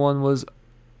Nightfall one was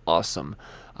awesome.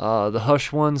 The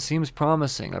Hush one seems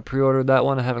promising. I pre-ordered that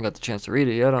one. I haven't got the chance to read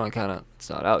it yet. It's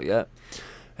not out yet.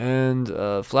 And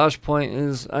Flashpoint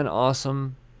is an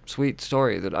awesome, sweet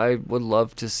story that I would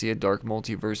love to see a Dark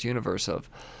Multiverse universe of.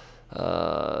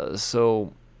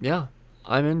 So, yeah,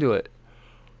 I'm into it.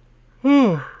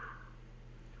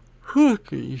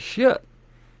 Holy shit.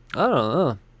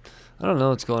 I don't know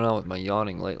what's going on with my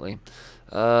yawning lately.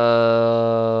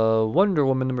 Wonder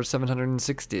Woman number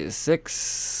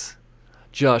 766.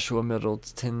 Joshua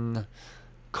Middleton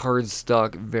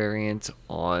cardstock variant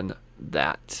on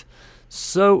that.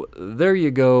 So there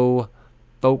you go,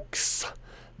 folks.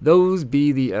 Those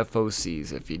be the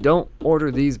FOCs. If you don't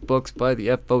order these books by the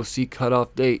FOC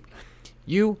cutoff date,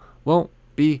 you won't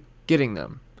be getting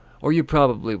them. Or you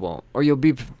probably won't. Or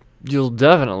you'll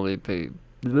definitely be.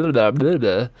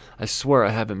 I swear I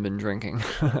haven't been drinking.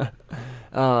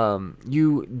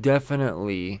 You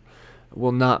definitely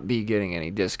will not be getting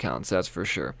any discounts, that's for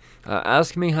sure.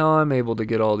 Ask me how I'm able to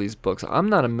get all these books. I'm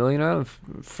not a millionaire. I have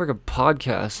a freaking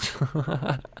podcast.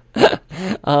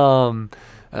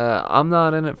 I'm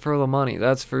not in it for the money,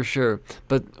 that's for sure.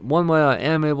 But one way I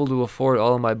am able to afford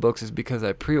all of my books is because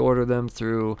I pre-order them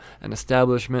through an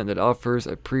establishment that offers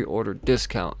a pre-order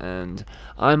discount. And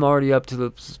I'm already up to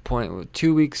this point with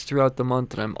 2 weeks throughout the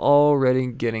month, and I'm already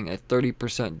getting a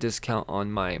 30% discount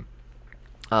on my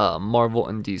Marvel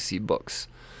and DC books.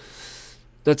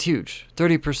 That's huge.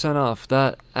 30% off.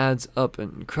 That adds up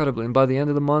incredibly. And by the end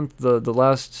of the month, the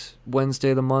last Wednesday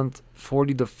of the month,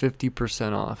 40 to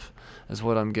 50% off is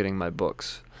what I'm getting my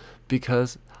books.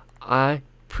 Because I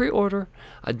pre-order.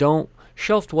 I don't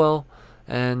shelf dwell.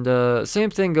 And same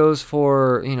thing goes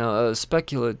for, a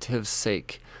speculative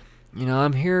sake.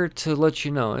 I'm here to let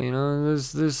you know,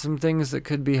 there's some things that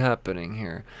could be happening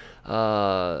here.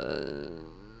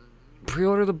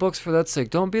 Pre-order the books for that sake.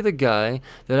 Don't be the guy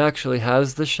that actually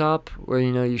has the shop where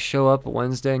you show up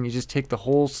Wednesday and you just take the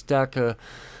whole stack of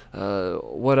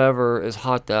whatever is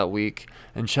hot that week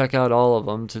and check out all of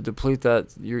them to deplete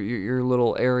that your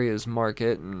little area's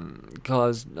market and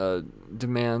cause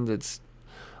demand that's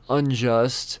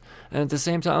unjust, and at the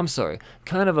same time, I'm sorry,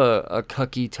 kind of a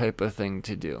cucky type of thing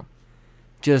to do.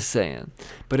 Just saying.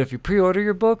 But if you pre-order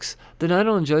your books, then I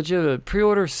don't judge you to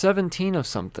pre-order 17 of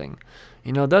something.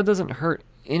 That doesn't hurt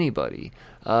anybody.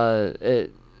 I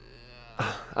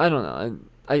don't know.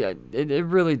 It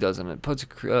really doesn't. It puts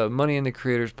money in the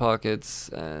creators' pockets,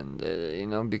 and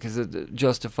because it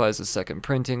justifies a second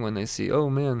printing when they see,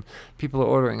 oh man, people are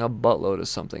ordering a buttload of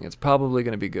something. It's probably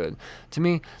going to be good. To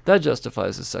me, that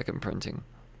justifies a second printing.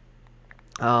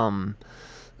 I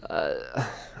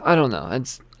don't know.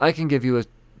 I can give you a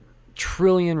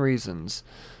trillion reasons.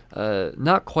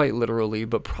 Not quite literally,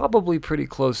 but probably pretty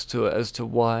close to it as to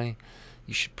why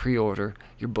you should pre-order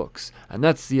your books. And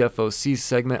that's the FOC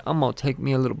segment. I'm going to take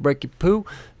me a little breaky poo,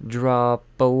 drop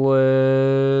a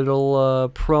little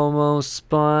promo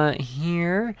spot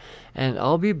here, and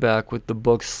I'll be back with the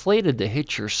book slated to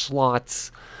hit your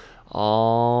slots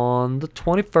on the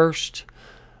 21st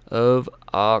of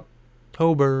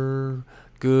October.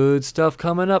 Good stuff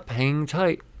coming up. Hang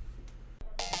tight.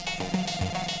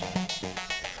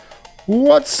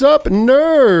 What's up,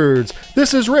 nerds?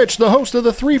 This is Rich, the host of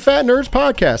the Three Fat Nerds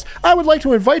podcast. I would like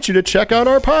to invite you to check out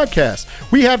our podcast.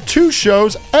 We have 2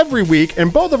 shows every week,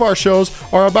 and both of our shows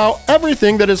are about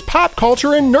everything that is pop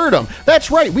culture and nerdom.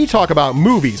 That's right, we talk about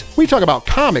movies, we talk about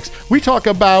comics, we talk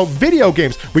about video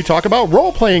games, we talk about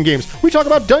role-playing games, we talk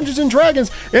about Dungeons & Dragons,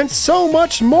 and so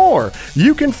much more.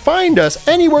 You can find us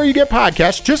anywhere you get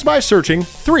podcasts just by searching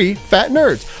 3 Fat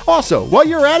Nerds. Also, while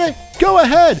you're at it, go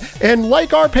ahead and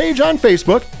like our page on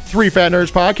Facebook, 3 Fat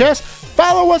Nerds Podcast.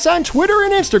 Follow us on Twitter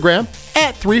and Instagram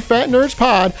at 3 Fat Nerds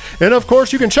Pod. And of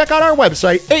course, you can check out our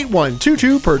website,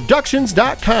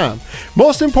 8122productions.com.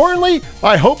 Most importantly,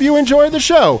 I hope you enjoyed the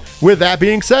show. With that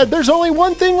being said, there's only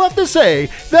one thing left to say.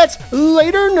 That's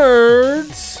later,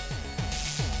 nerds.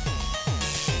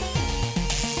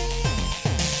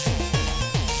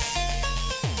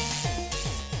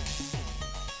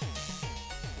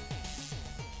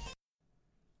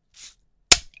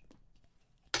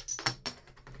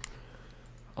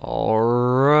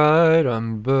 Alright,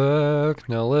 I'm back.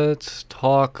 Now let's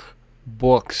talk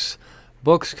books.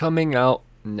 Books coming out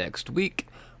next week,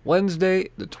 Wednesday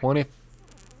the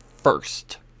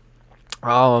 21st.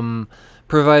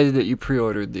 Provided that you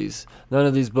pre-ordered these. None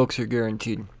of these books are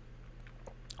guaranteed.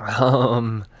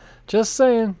 Just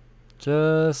saying.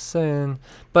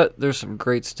 But there's some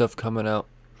great stuff coming out.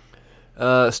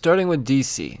 Starting with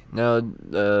DC. Now,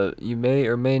 you may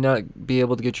or may not be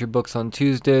able to get your books on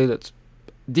Tuesday.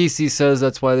 DC says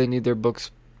that's why they need their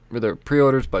books or their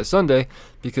pre-orders by Sunday,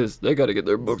 because they got to get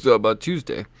their books out by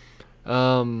Tuesday.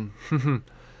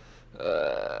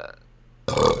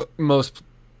 Most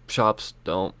shops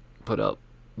don't put out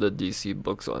the DC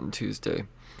books on Tuesday. At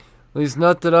least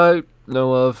not that I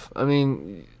know of. I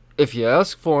mean, if you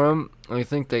ask for them, I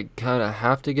think they kind of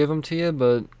have to give them to you,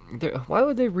 but why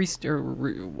would they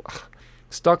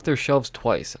stock their shelves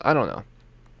twice? I don't know.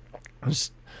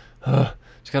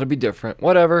 It's got to be different.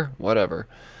 Whatever.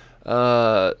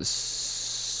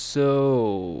 So,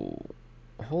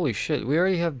 holy shit, we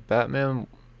already have Batman.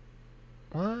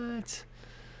 What?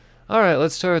 Alright,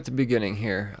 let's start at the beginning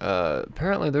here.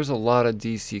 Apparently there's a lot of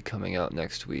DC coming out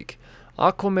next week.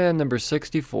 Aquaman number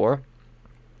 64.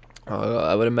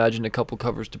 I would imagine a couple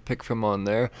covers to pick from on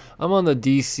there. I'm on the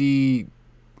DC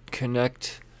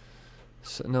Connect.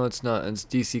 No, it's not. It's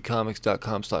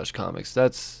dccomics.com/comics.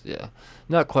 That's, yeah,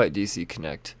 not quite DC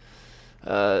Connect.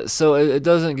 So it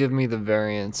doesn't give me the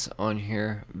variants on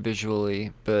here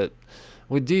visually, but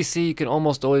with DC, you can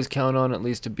almost always count on at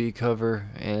least a B cover,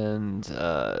 and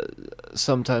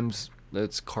sometimes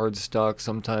it's cardstock,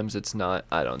 sometimes it's not.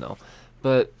 I don't know.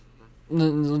 But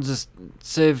just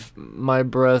save my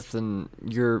breath and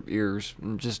your ears,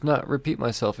 and just not repeat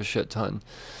myself a shit ton.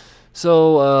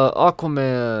 So,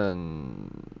 Aquaman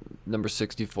number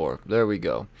 64. There we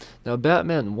go. Now,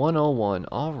 Batman 101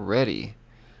 already.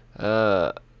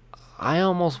 I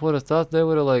almost would have thought they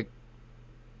would have,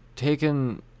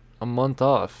 taken a month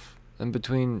off in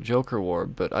between Joker War,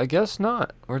 but I guess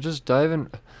not. We're just diving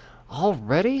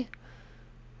already?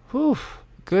 Whew.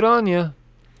 Good on you.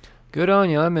 Good on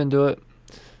you. I'm into it.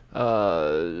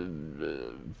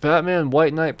 Batman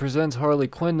White Knight presents Harley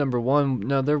Quinn number 1.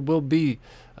 Now, there will be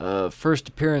first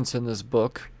appearance in this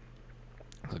book.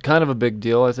 Kind of a big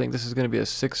deal. I think this is going to be a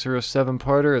 6 or a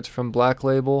 7-parter. It's from Black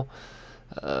Label.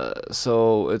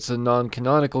 So it's a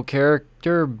non-canonical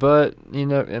character, but,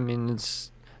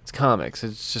 it's comics.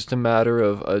 It's just a matter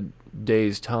of a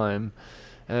day's time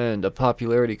and a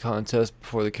popularity contest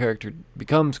before the character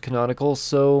becomes canonical.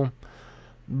 So,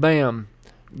 bam.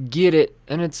 Get it.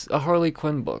 And it's a Harley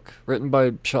Quinn book written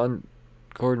by Sean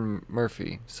Gordon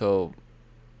Murphy. So,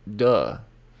 duh.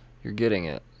 You're getting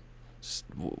it.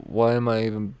 Why am I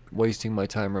even wasting my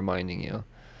time reminding you?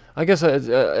 I guess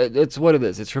it's what it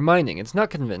is. It's reminding. It's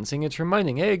not convincing. It's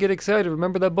reminding. Hey, get excited.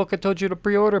 Remember that book I told you to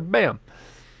pre-order? Bam.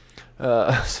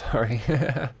 Sorry.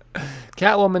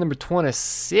 Catwoman number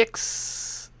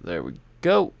 26. There we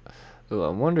go. Ooh, I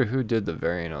wonder who did the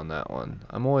variant on that one.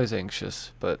 I'm always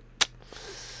anxious, but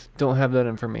don't have that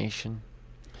information.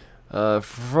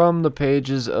 From the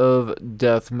pages of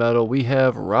Death Metal, we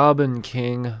have Robin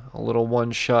King, a little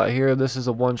one-shot here. This is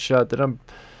a one-shot that I'm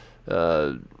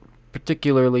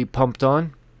particularly pumped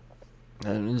on.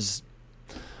 And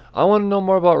I want to know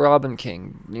more about Robin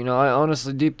King. I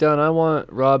honestly, deep down, I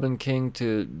want Robin King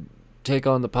to take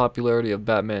on the popularity of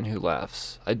Batman Who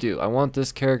Laughs. I do. I want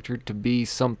this character to be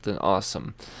something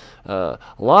awesome. A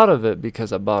lot of it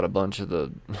because I bought a bunch of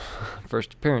the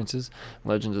first appearances,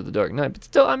 Legends of the Dark Knight. But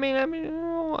still, a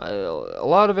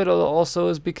lot of it also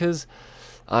is because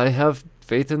I have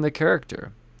faith in the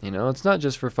character. It's not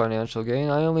just for financial gain.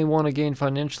 I only want to gain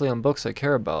financially on books I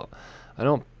care about. I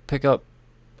don't pick up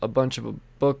a bunch of a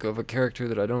book of a character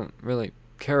that I don't really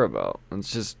care about.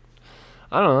 It's just,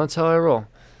 I don't know, that's how I roll.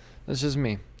 That's just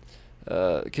me.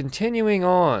 Continuing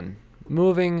on,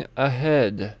 moving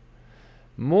ahead.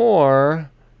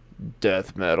 More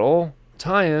Death Metal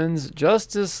tie-ins.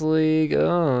 Justice League.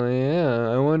 Oh, yeah.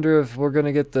 I wonder if we're going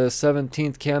to get the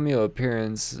 17th cameo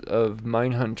appearance of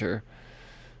Mindhunter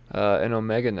and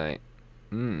Omega Knight.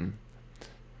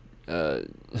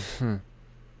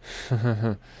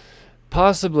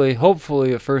 Possibly,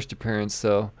 hopefully a first appearance,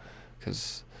 though,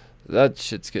 because that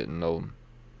shit's getting old.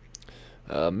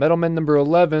 Metal Men number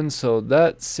 11, so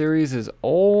that series is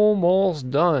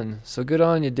almost done. So good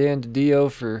on you, Dan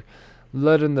DiDio, for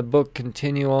letting the book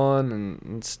continue on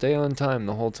and stay on time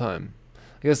the whole time.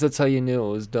 I guess that's how you knew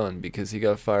it was done, because he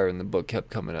got fired and the book kept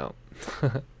coming out.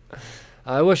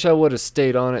 I wish I would have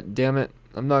stayed on it, damn it.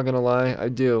 I'm not going to lie, I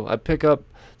do. I pick up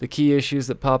the key issues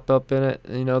that pop up in it.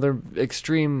 They're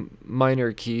extreme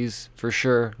minor keys, for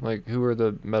sure, like who are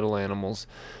the metal animals.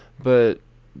 But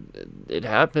it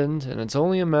happened, and it's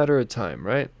only a matter of time,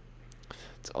 right?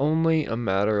 It's only a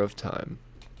matter of time.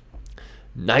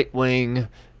 Nightwing.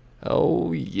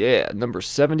 Oh, yeah. Number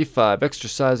 75. Extra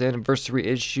size anniversary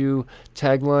issue.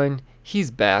 Tagline. He's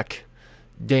back.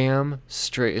 Damn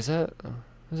straight. Is that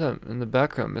in the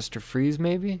background? Mr. Freeze,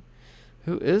 maybe?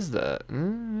 Who is that?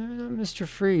 Mr.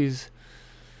 Freeze.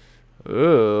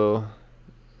 Oh.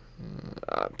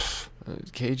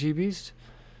 KG Beast?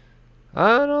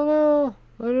 I don't know.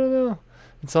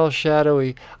 It's all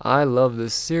shadowy. I love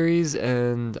this series,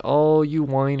 and all you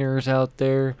whiners out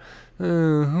there,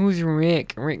 who's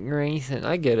Rick Grayson?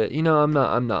 I get it. I'm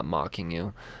not mocking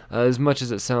you. As much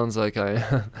as it sounds like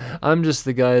I'm just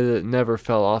the guy that never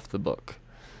fell off the book.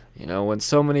 When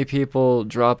so many people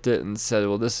dropped it and said,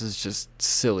 well, this is just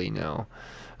silly now.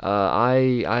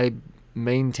 I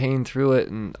maintained through it,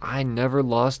 and I never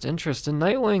lost interest in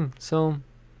Nightwing. So,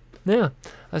 yeah,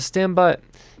 I stand by it.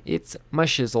 It's my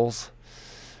shizzles.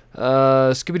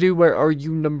 Scooby-Doo, where are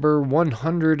you? Number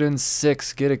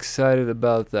 106. Get excited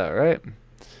about that, right?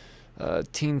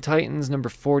 Teen Titans number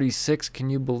 46. Can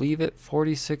you believe it?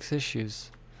 46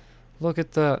 issues. Look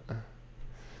at that.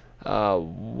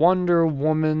 Wonder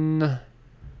Woman. What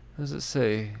does it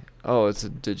say? Oh, it's a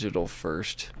digital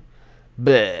first.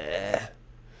 Bleh.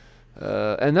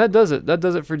 And that does it. That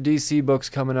does it for DC books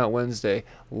coming out Wednesday.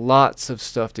 Lots of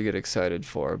stuff to get excited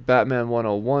for. Batman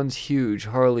 101's huge.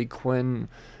 Harley Quinn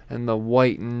and the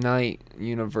White Knight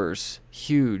universe.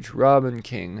 Huge. Robin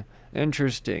King.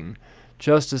 Interesting.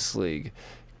 Justice League.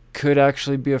 Could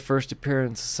actually be a first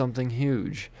appearance of something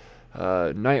huge.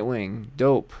 Nightwing.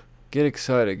 Dope. Get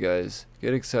excited, guys.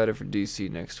 Get excited for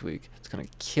DC next week. It's going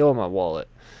to kill my wallet.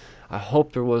 I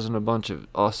hope there wasn't a bunch of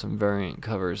awesome variant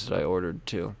covers that I ordered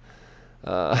too.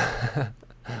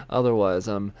 Otherwise,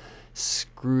 I'm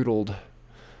scroodled.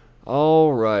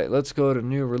 Alright, let's go to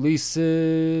new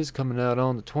releases coming out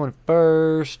on the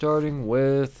 21st, starting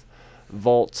with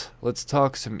Vault. Let's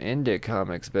talk some indie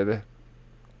comics, baby.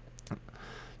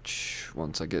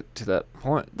 Once I get to that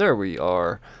point, there we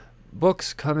are.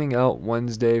 Books coming out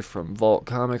Wednesday from Vault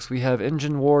Comics. We have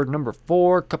Engine Ward number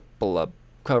 4, couple of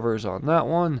covers on that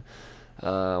one.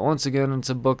 Once again, it's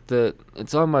a book that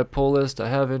it's on my pull list. I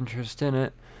have interest in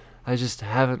it. I just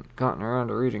haven't gotten around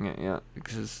to reading it yet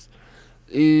because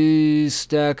these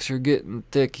stacks are getting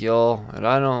thick, y'all. And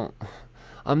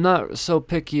I'm not so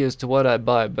picky as to what I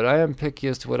buy, but I am picky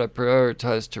as to what I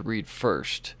prioritize to read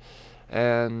first.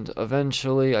 And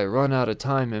eventually I run out of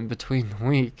time in between the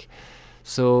week.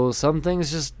 So some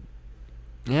things just,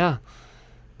 yeah.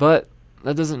 But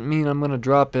that doesn't mean I'm going to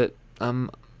drop it.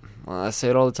 I say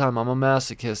it all the time, I'm a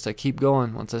masochist. I keep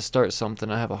going. Once I start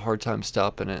something, I have a hard time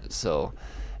stopping it. So,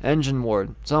 Engine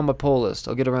Ward, it's on my pull list.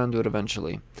 I'll get around to it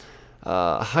eventually.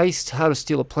 Heist, How to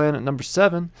Steal a Planet, number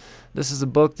 7. This is a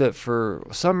book that for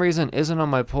some reason isn't on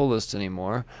my pull list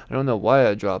anymore. I don't know why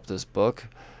I dropped this book.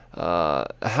 It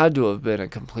had to have been a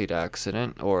complete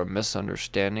accident or a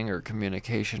misunderstanding or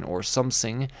communication or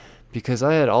something, because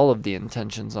I had all of the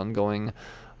intentions on going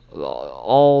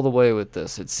all the way with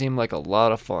this. It seemed like a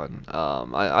lot of fun.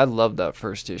 I loved that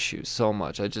first issue so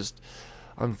much.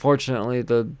 Unfortunately,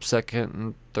 the second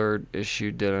and third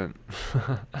issue didn't.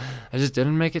 I just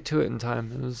didn't make it to it in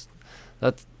time.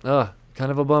 That's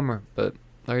kind of a bummer, but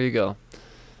there you go.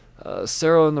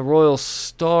 Sarah and the Royal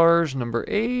Stars, number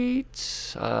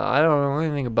 8. I don't know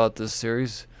anything about this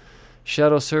series.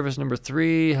 Shadow Service number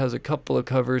 3 has a couple of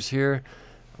covers here.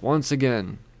 Once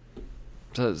again,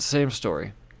 same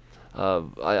story.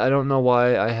 I don't know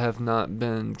why I have not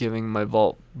been giving my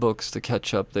Vault books the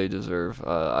catch-up they deserve.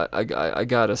 I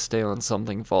gotta stay on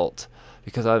something Vault,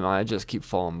 because I just keep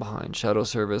falling behind. Shadow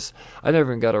Service, I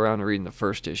never even got around to reading the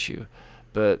first issue,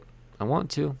 but I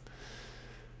want to.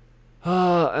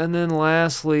 And then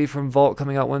lastly, from Vault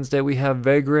coming out Wednesday, we have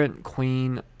Vagrant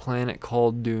Queen, Planet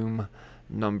Called Doom,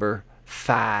 number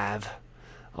 5.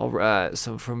 Alright,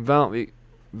 so from Vault we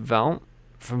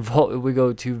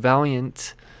go to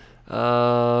Valiant.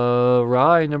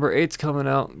 Rye number 8's coming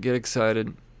out. Get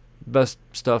excited. Best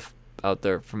stuff out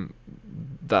there from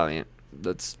Valiant.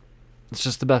 It's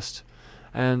just the best.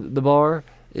 And the bar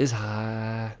is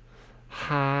high.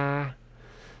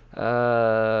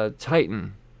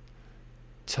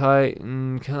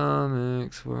 Titan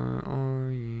Comics, where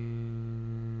are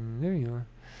you? There you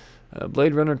are.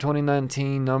 Blade Runner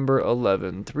 2019 number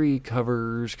 11. 3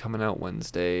 covers coming out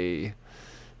Wednesday.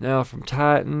 Now from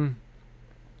Titan,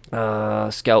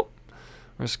 Scout.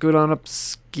 We're scoot on up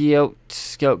Scout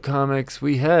Comics.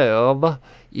 We have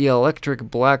Electric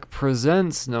Black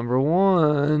Presents number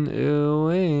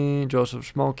 1.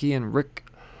 Joseph Schmalke and Rick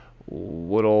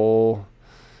Woodall.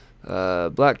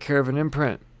 Black Caravan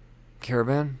imprint.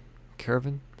 Caravan?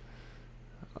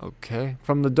 Okay.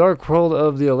 From the dark world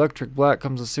of the Electric Black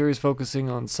comes a series focusing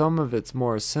on some of its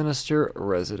more sinister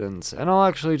residents. And I'll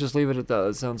actually just leave it at that.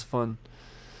 It sounds fun.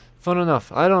 Fun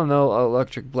enough. I don't know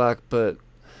Electric Black, but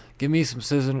give me some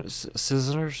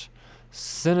sinister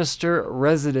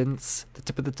residents. The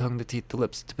tip of the tongue, the teeth, the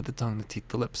lips. Tip of the tongue, the teeth,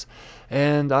 the lips.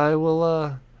 And I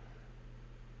will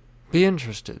be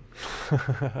interested.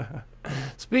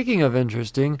 Speaking of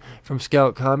interesting, from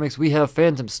Scout Comics, we have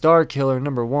Phantom Star Killer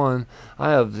number 1. I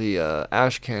have the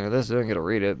Ash can of this. I didn't get to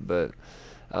read it, but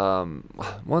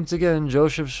once again,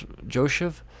 Joseph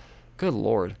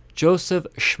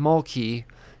Schmalke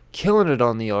killing it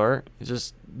on the art.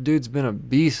 Just dude's been a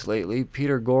beast lately.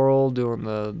 Peter Gorel doing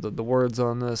the words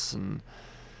on this, and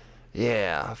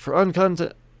yeah, for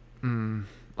Uncounted Millennia,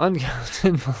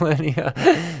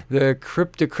 the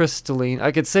cryptocrystalline.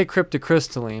 I could say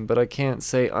cryptocrystalline, but I can't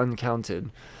say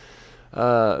uncounted.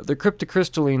 The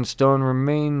cryptocrystalline stone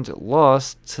remained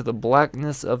lost to the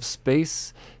blackness of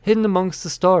space, hidden amongst the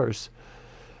stars.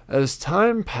 As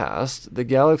time passed, the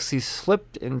galaxy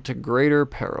slipped into greater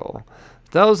peril.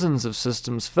 Thousands of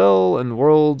systems fell and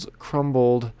worlds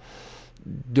crumbled.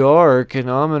 Dark and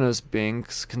ominous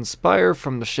beings conspire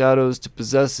from the shadows to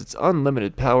possess its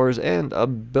unlimited powers and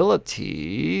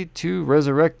ability to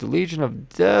resurrect the legion of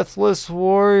deathless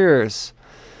warriors.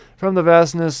 From the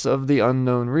vastness of the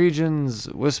unknown regions,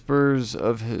 whispers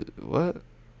of his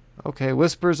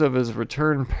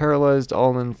return paralyzed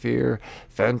all in fear.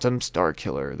 Phantom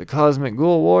Starkiller, the cosmic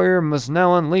ghoul warrior, must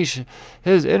now unleash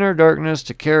his inner darkness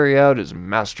to carry out his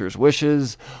master's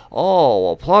wishes, all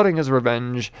while plotting his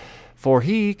revenge. For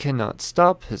he cannot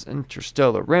stop his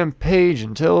interstellar rampage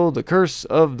until the curse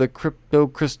of the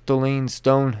cryptocrystalline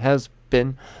stone has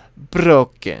been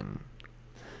broken.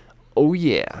 Oh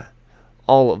yeah,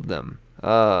 all of them.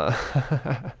 I'm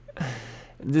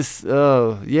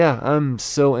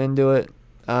so into it.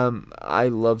 I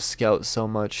love Scout so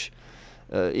much.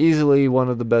 Easily one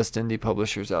of the best indie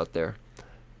publishers out there.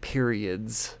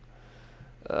 Periods.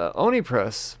 Oni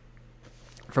Press.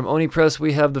 From Oni Press,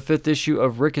 we have the 5th issue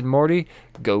of Rick and Morty,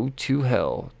 Go to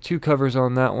Hell. 2 covers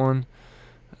on that one.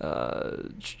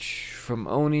 From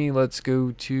Oni, let's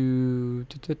go to...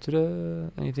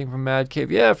 anything from Mad Cave?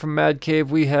 Yeah, from Mad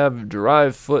Cave, we have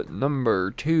Drive Foot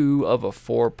number 2 of a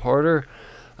 4-parter.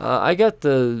 I got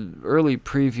the early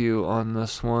preview on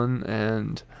this one,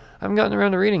 and I haven't gotten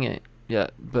around to reading it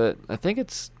yet, but I think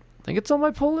it's on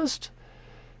my pull list.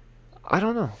 I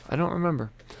don't know. I don't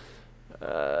remember.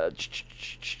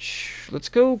 Let's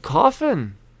go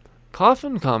Coffin.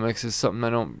 Coffin Comics is something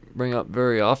I don't bring up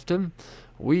very often.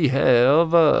 We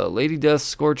have Lady Death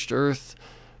Scorched Earth,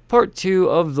 part 2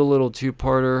 of the little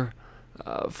 2-parter.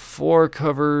 4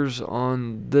 covers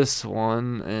on this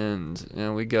one, and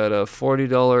we got a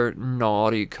 $40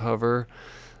 naughty cover,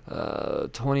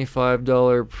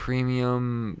 $25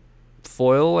 premium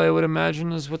foil, I would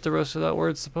imagine is what the rest of that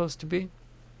word's supposed to be.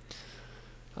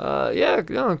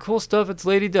 Cool stuff. It's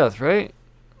Lady Death, right?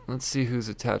 Let's see who's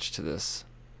attached to this.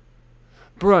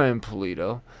 Brian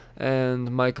Pulido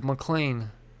and Mike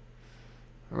McLean.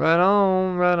 Right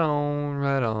on, right on,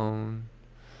 right on.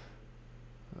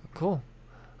 Cool.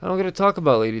 I don't get to talk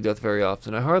about Lady Death very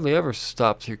often. I hardly ever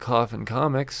stop through Coffin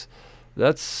Comics.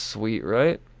 That's sweet,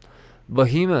 right?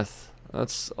 Behemoth.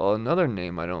 That's another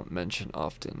name I don't mention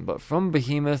often. But from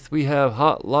Behemoth, we have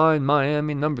Hotline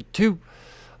Miami number 2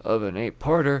 of an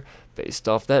 8-parter based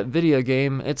off that video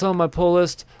game. It's on my pull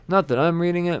list. Not that I'm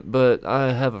reading it, but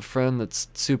I have a friend that's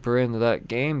super into that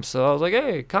game, so I was like,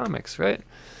 hey, comics, right?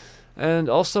 And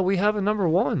also we have a number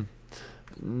 1.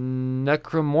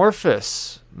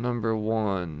 Necromorphous number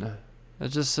 1. It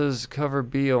just says cover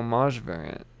B homage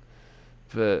variant.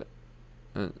 But,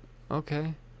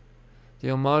 okay.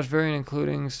 The homage variant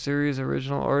including series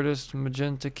original artist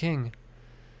Magenta King.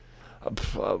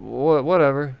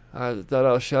 Whatever. I thought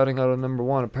I was shouting out a number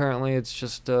 1. Apparently it's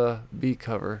just a B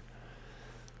cover.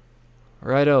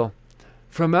 Righto.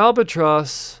 From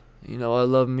Albatross, I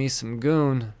love me some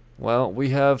Goon. Well, we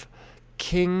have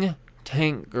King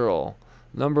Tank Girl,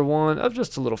 number 1 of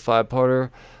just a little 5-parter.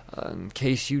 In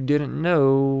case you didn't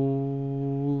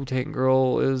know, Tank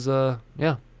Girl is a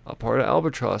part of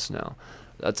Albatross now.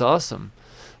 That's awesome.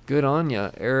 Good on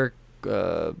ya, Eric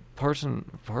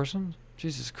Parsons?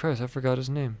 Jesus Christ, I forgot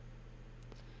his name.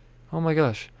 Oh my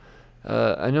gosh.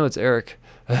 I know it's Eric.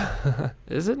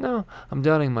 Is it now? I'm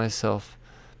doubting myself.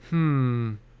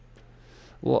 Well,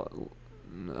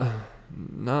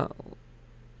 not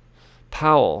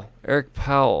Powell. Eric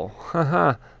Powell.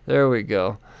 Haha. There we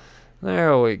go.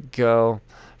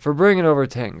 For bringing over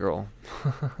Tank Girl.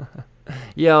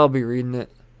 Yeah, I'll be reading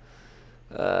it.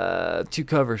 2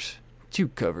 covers.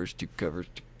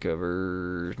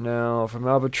 Now, from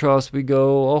Albatross, we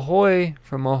go Ahoy.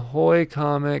 From Ahoy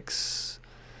Comics.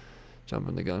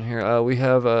 Jumping the gun here. We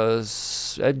have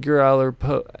Edgar Allan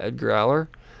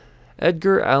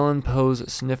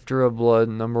Poe's Snifter of Blood,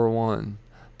 number 1.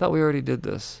 Thought we already did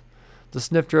this. The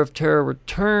Snifter of Terror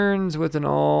returns with an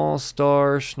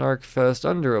all-star snarkfest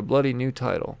under a bloody new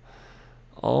title.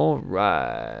 All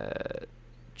right.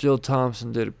 Jill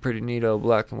Thompson did a pretty neato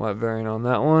black and white variant on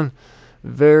that one.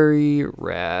 Very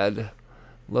rad.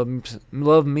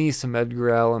 Love me some Edgar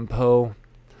Allan Poe.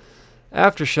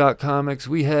 Aftershock Comics,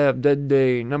 we have Dead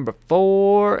Day number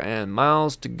 4 and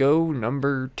Miles to Go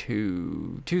number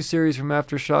 2. 2 series from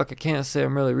Aftershock. I can't say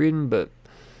I'm really reading, but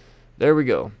there we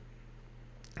go.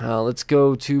 Let's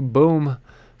go to Boom.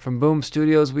 From Boom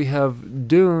Studios, we have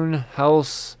Dune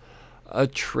House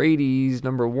Atreides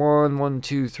number 1,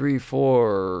 2, 3,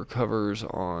 4 covers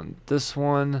on this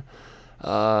one.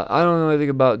 I don't know anything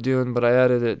about Dune, but I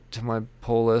added it to my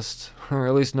pull list, or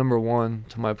at least number 1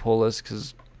 to my pull list,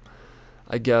 because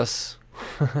I guess.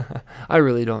 I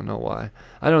really don't know why.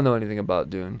 I don't know anything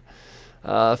about Dune.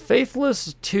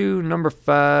 Faithless 2, number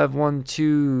 5,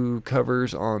 1-2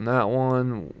 covers on that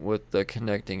one, with the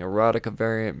connecting erotica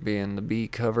variant being the B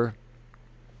cover.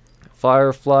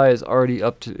 Firefly is already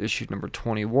up to issue number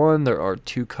 21. There are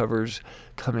 2 covers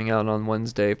coming out on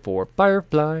Wednesday for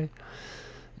Firefly.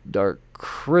 Dark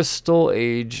Crystal,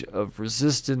 Age of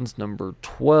Resistance, number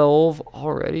 12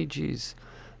 already. Jeez.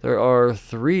 There are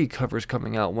 3 covers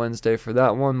coming out Wednesday for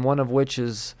that one of which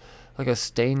is like a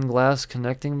stained glass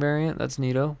connecting variant. That's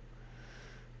neato.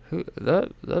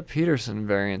 That Peterson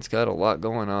variant's got a lot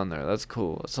going on there. That's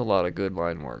cool. That's a lot of good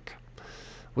line work.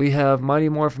 We have Mighty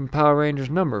Morphin Power Rangers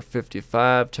number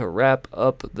 55 to wrap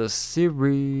up the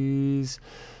series.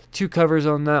 2 covers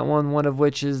on that one of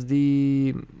which is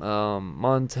the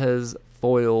Montez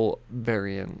foil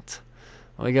variant.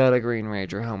 We got a Green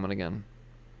Ranger helmet again.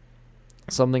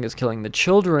 Something is Killing the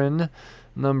Children,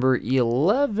 number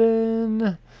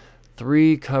 11.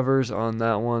 3 covers on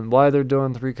that one. Why they're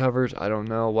doing 3 covers, I don't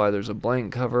know. Why there's a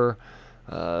blank cover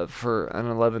for an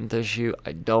 11th issue,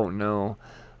 I don't know.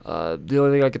 The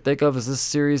only thing I could think of is this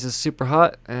series is super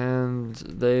hot, and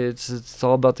it's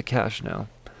all about the cash now.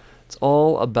 It's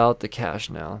all about the cash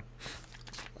now.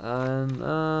 And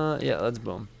yeah, that's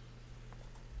boom.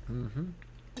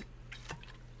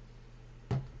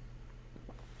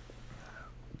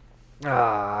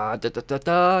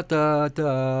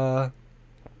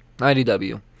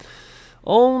 IDW.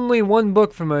 Only 1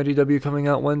 book from IDW coming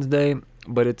out Wednesday,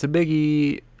 but it's a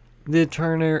biggie. The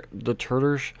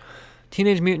Turtles.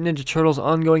 Teenage Mutant Ninja Turtles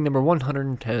ongoing number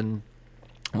 110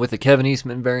 with a Kevin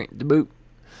Eastman variant to boot.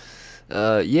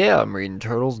 Yeah, I'm reading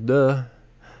Turtles, duh.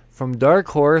 From Dark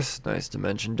Horse, nice to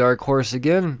mention Dark Horse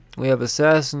again, we have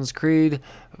Assassin's Creed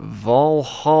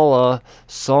Valhalla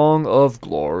Song of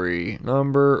Glory,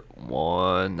 number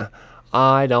 1.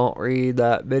 I don't read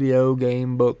that video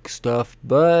game book stuff,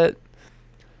 but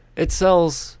it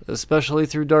sells, especially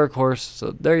through Dark Horse,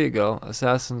 so there you go.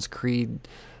 Assassin's Creed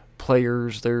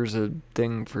players, there's a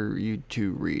thing for you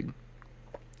to read.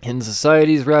 Hidden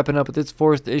Society's wrapping up with its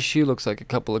 4th issue. Looks like a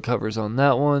couple of covers on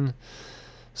that one.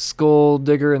 Skull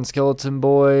Digger and Skeleton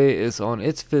Boy is on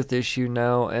its 5th issue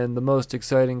now, and the most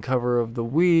exciting cover of the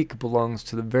week belongs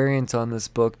to the variant on this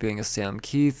book, being a Sam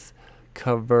Keith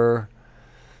cover.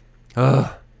 It's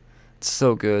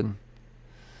so good.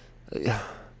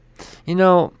 You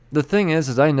know, the thing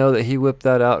is I know that he whipped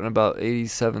that out in about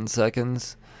 87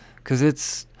 seconds, because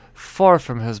it's far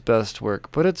from his best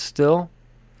work, but it's still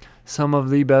some of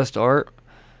the best art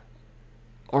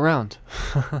around.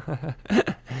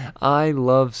 I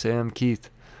love Sam Keith.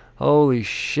 Holy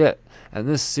shit. And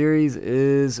this series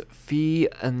is phenomenal.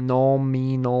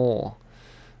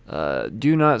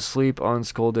 Do not sleep on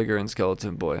Skull Digger and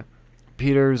Skeleton Boy.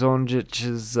 Peter Zonjic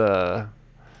is that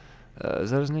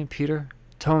his name? Peter?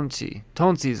 Tonsi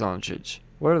Zonjic.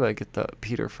 Where did I get that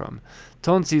Peter from?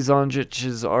 Tonsi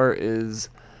Zonjic's art is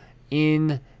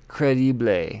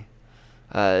incredible.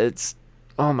 It's,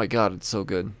 oh my god, it's so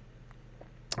good.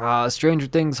 Stranger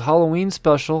Things Halloween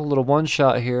special, little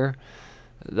one-shot here.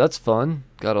 That's fun.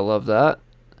 Gotta love that.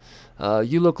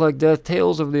 You Look Like Death,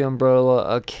 Tales of the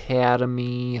Umbrella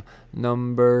Academy,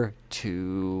 number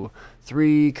 2.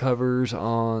 3 covers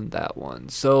on that one.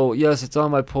 So, yes, it's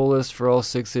on my pull list for all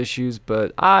 6 issues,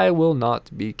 but I will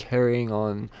not be carrying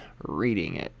on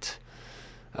reading it.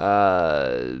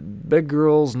 Big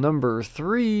Girls, number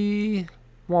 3.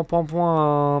 Womp womp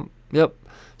womp. Yep.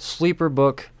 Sleeper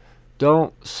book.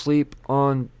 Don't sleep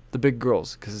on the Big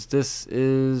Girls, because this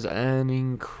is an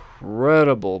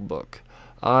incredible book.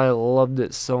 I loved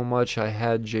it so much I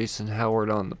had Jason Howard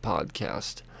on the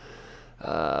podcast.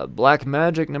 Black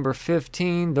Magic number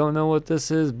 15. Don't know what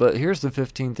this is, but here's the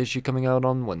 15th issue coming out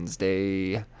on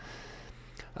Wednesday.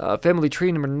 Family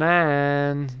Tree number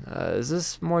 9. Is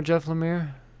this more Jeff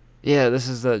Lemire? Yeah, this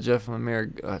is that Jeff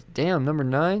Lemire. Damn, number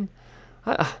 9?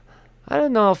 I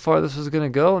didn't know how far this was going to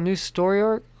go. A new story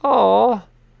arc? Aww.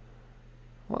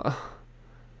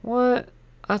 What?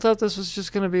 I thought this was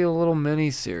just going to be a little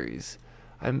mini-series.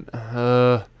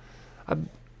 I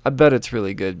bet it's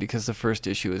really good, because the first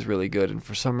issue is really good, and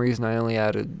for some reason I only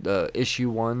added issue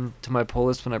 1 to my pull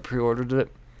list when I pre-ordered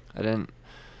it. I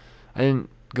didn't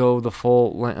go the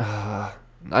full I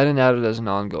didn't add it as an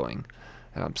ongoing,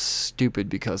 and I'm stupid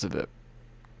because of it.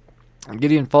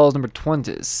 Gideon Falls number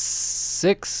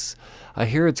 26. I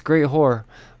hear it's great horror.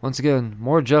 Once again,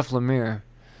 more Jeff Lemire.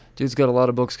 Dude's got a lot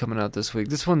of books coming out this week.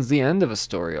 This one's the end of a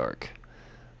story arc.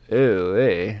 Ew,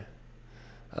 eh.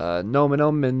 Nomen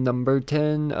Omen number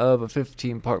 10 of a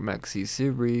 15-part maxi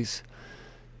series.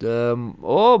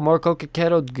 Marco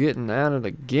Cacchetto getting at it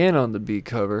again on the B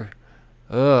cover.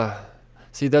 Ugh.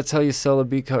 See, that's how you sell a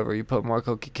B cover. You put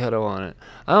Marco Cacchetto on it.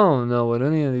 I don't know what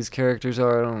any of these characters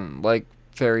are. I don't like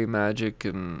fairy magic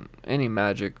and any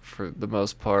magic for the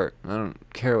most part. I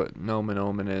don't care what Nomen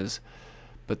Omen is.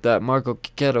 But that Marco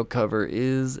Cacchetto cover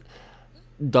is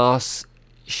das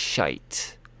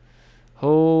Shite.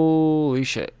 Holy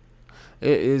shit.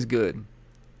 It is good.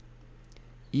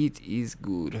 It is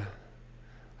good.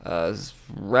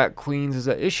 Rat Queens is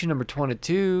at issue number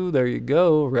 22. There you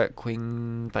go, Rat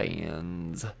Queen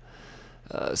fans.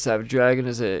 Savage Dragon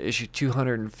is at issue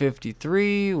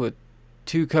 253 with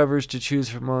 2 covers to choose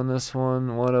from on this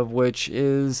one of which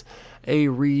is a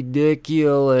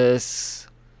ridiculously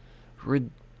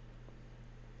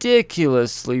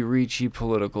reachy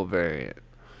political variant.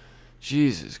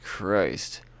 Jesus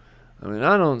Christ. I mean,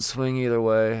 I don't swing either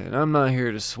way, and I'm not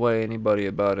here to sway anybody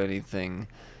about anything.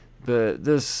 But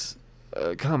this,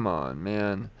 come on,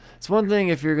 man. It's one thing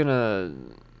if you're gonna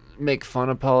make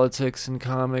fun of politics in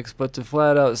comics, but to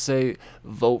flat out say,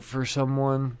 vote for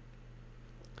someone,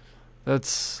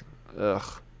 that's,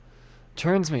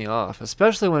 turns me off.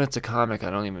 Especially when it's a comic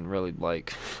I don't even really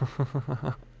like.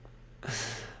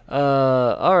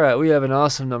 Alright, we have an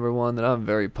awesome number 1 that I'm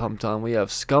very pumped on. We have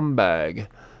Scumbag,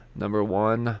 number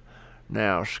 1.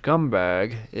 Now,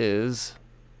 Scumbag is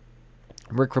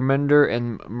Rick Remender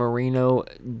and Marino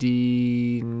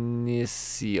Dionisio.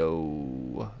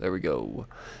 There we go.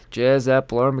 Jazz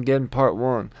Apple Armageddon Part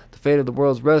 1. The fate of the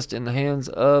world's rests in the hands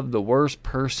of the worst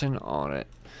person on it.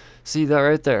 See that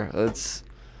right there? That's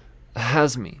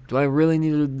has me. Do I really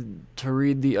need to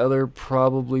read the other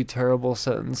probably terrible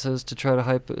sentences to try to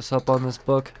hype us up on this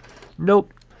book?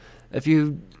 Nope. If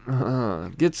you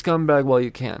get Scumbag while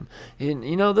you can. And,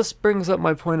 you know, this brings up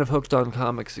my point of Hooked on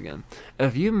Comics again.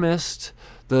 If you missed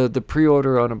the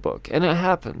pre-order on a book, and it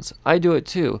happens, I do it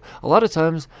too. A lot of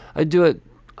times I do it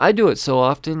so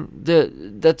often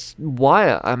that's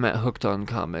why I'm at Hooked on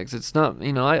Comics. It's not,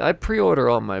 you know, I pre-order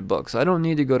all my books. I don't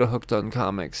need to go to Hooked on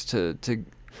Comics to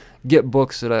get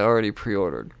books that I already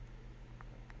pre-ordered.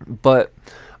 But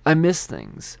I miss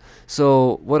things.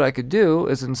 So what I could do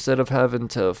is, instead of having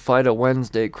to fight a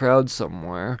Wednesday crowd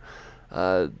somewhere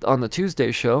on the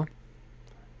Tuesday show,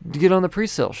 to get on the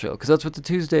pre-sale show, because that's what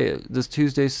this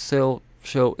Tuesday sale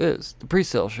show is, the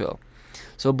pre-sale show.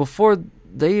 So before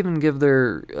they even give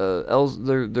their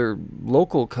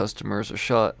local customers a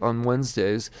shot on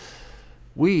Wednesdays,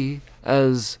 we,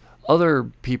 as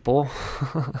other people,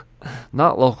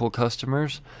 not local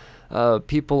customers,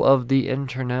 people of the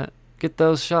internet, get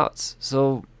those shots.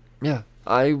 So, yeah,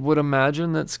 I would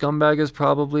imagine that Scumbag is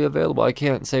probably available. I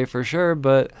can't say for sure,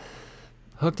 but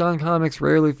Hooked on Comics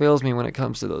rarely fails me when it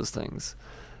comes to those things.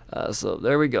 So,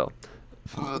 there we go.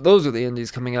 Those are the indies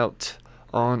coming out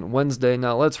on Wednesday.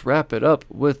 Now, let's wrap it up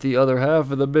with the other half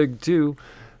of the big two.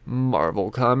 Marvel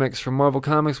Comics. From Marvel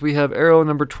Comics, we have Arrow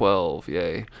number 12.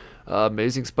 Yay.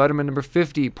 Amazing Spider-Man number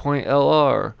 50. Point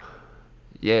LR.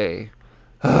 Yay.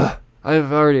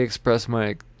 I've already expressed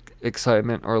my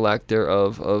excitement, or lack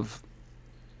thereof, of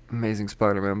Amazing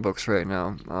Spider-Man books right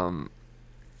now.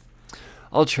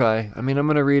 I'll try. I mean, I'm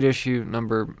going to read issue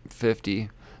number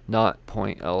 50, not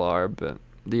Point LR, but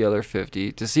the other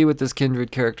 50, to see what this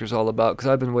Kindred character is all about, because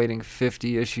I've been waiting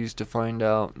 50 issues to find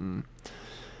out. And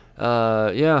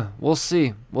yeah, we'll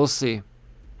see. We'll see.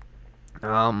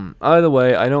 Either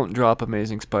way, I don't drop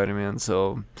Amazing Spider-Man,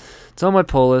 so it's on my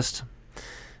pull list.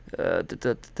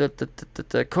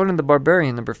 Conan the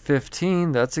Barbarian number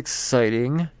 15, that's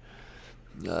exciting.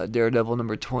 Daredevil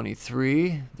number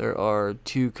 23, there are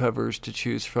 2 covers to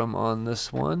choose from on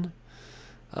this one.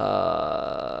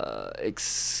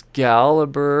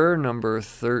 Excalibur number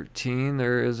 13,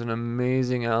 there is an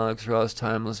amazing Alex Ross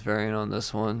timeless variant on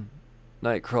this one.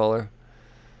 Nightcrawler,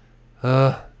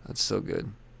 that's so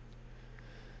good.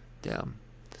 Damn.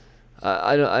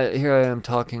 Here I am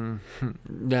talking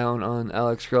down on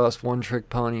Alex Ross, One Trick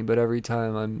Pony, but every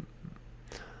time I'm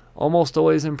almost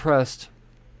always impressed.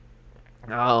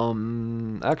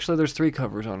 Actually, there's 3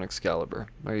 covers on Excalibur.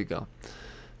 There you go.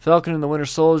 Falcon and the Winter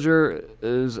Soldier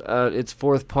is at its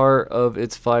 4th part of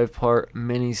its 5-part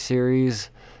mini-series.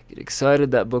 Get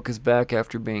excited, that book is back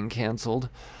after being canceled.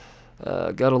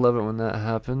 Gotta love it when that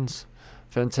happens.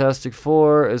 Fantastic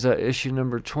Four is at issue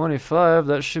number 25.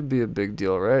 That should be a big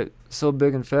deal, right? So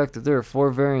big, in fact, that there are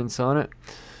 4 variants on it.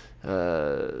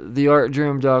 The Art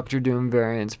Dream Doctor Doom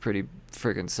variant's pretty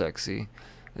friggin' sexy.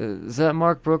 Is that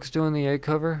Mark Brooks doing the A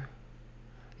cover?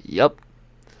 Yup.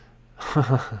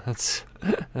 That's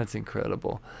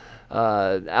incredible.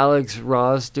 Alex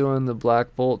Ross doing the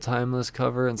Black Bolt Timeless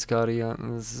cover, and Scotty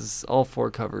Young. This is all 4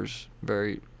 covers.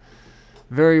 Very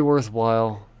Very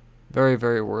worthwhile. Very,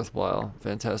 very worthwhile.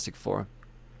 Fantastic Four.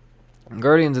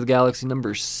 Guardians of the Galaxy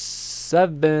number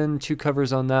 7. 2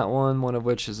 covers on that one of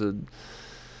which is I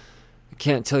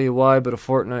can't tell you why, but a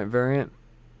Fortnite variant.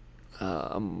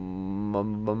 Iron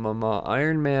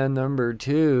Man number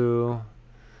 2.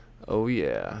 Oh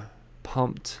yeah.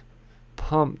 Pumped.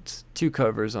 2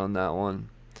 covers on that one.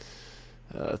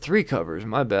 3 covers,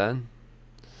 my bad.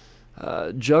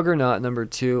 Juggernaut number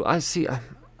 2. I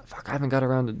haven't got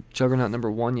around to Juggernaut number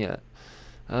 1 yet.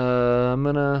 I'm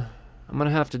gonna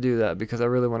have to do that because I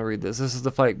really want to read this. This is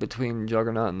the fight between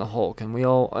Juggernaut and the Hulk, and we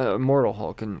all Immortal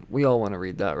Hulk, and we all want to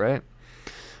read that, right?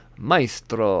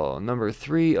 Maestro number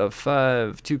 3 of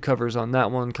 5. 2 covers on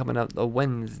that one coming out a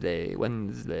Wednesday.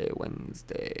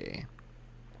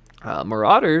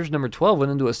 Marauders number 12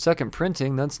 went into a second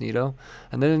printing. That's neato.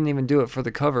 And they didn't even do it for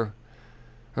the cover.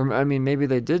 Or I mean, maybe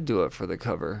they did do it for the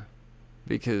cover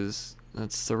because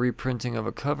that's the reprinting of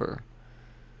a cover.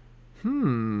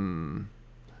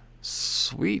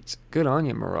 Sweet. Good on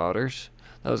you, Marauders.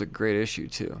 That was a great issue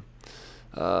too.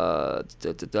 Spider-Woman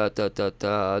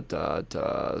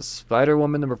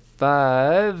number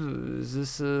 5. Is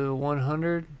this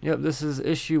 100? Yep, this is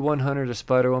issue 100 of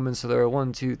Spider-Woman. So there are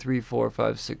 1, 2, 3, 4,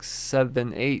 5, 6,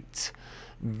 7, 8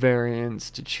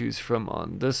 variants to choose from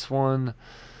on this one.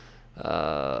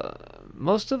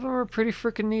 Most of them are pretty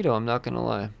freaking neato, I'm not gonna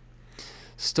lie.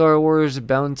 Star Wars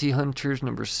Bounty Hunters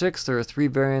number 6. There are 3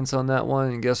 variants on that one,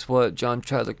 and guess what? John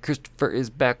Chadwick Christopher is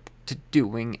back to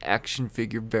doing action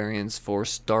figure variants for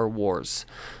Star Wars.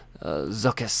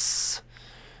 Zuckus.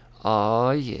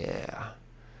 Aw, yeah.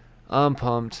 I'm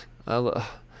pumped.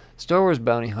 Star Wars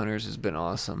Bounty Hunters has been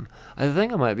awesome. I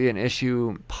think I might be an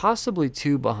issue, possibly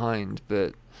 2 behind,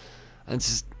 but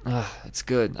it's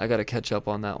good. I gotta catch up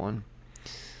on that one.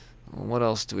 What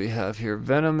else do we have here?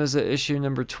 Venom is at issue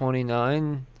number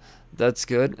 29. That's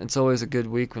good. It's always a good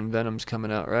week when Venom's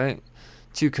coming out, right?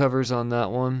 2 covers on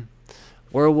that one.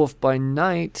 Werewolf by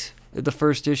Night, the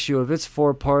first issue of its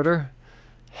 4-parter.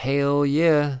 Hell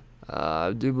yeah.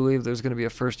 I do believe there's going to be a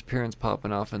first appearance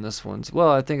popping off in this one. Well,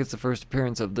 I think it's the first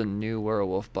appearance of the new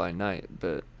Werewolf by Night,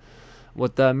 but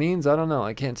what that means, I don't know.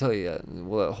 I can't tell you yet.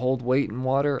 Will it hold weight in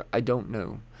water? I don't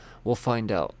know. We'll find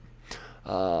out.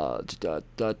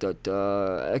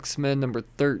 X-Men number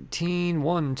 13.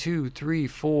 1, 2, 3,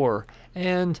 4,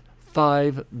 and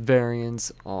 5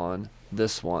 variants on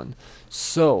this one.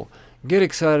 So, get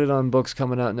excited on books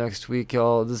coming out next week,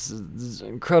 y'all. This is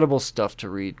incredible stuff to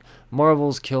read.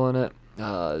 Marvel's killing it.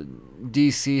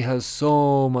 DC has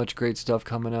so much great stuff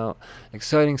coming out.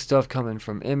 Exciting stuff coming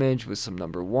from Image with some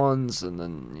number 1s, and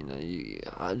then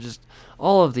just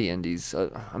all of the indies.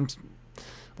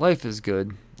 Life is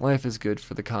good. Life is good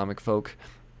for the comic folk.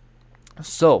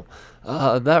 So,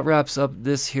 that wraps up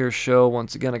this here show.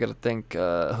 Once again, I got to thank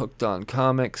Hooked on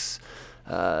Comics,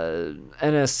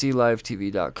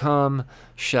 NSCLiveTV.com.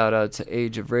 Shout out to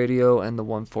Age of Radio and the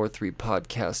 143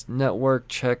 Podcast Network.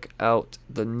 Check out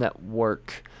the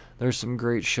network. There's some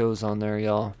great shows on there,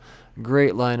 y'all.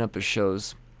 Great lineup of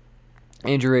shows.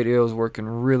 Age of Radio is working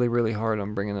really, really hard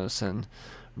on bringing those in.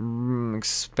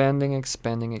 Expanding. Like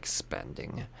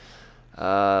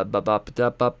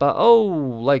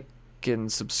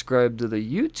and subscribe to the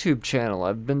YouTube channel.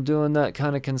 I've been doing that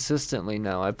kind of consistently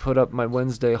now. I put up my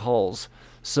Wednesday hauls.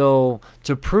 So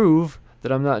to prove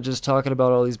that I'm not just talking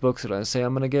about all these books that I say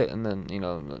I'm going to get and then,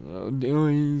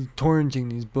 torrenting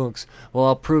these books. Well,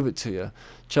 I'll prove it to you.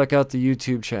 Check out the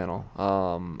YouTube channel.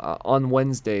 On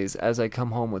Wednesdays, as I come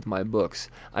home with my books,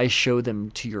 I show them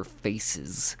to your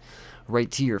faces.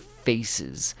 Right to your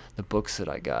faces, the books that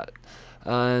I got.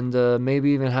 And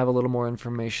maybe even have a little more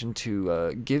information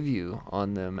to give you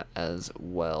on them as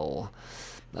well.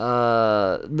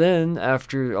 Then,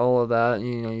 after all of that,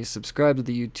 you subscribe to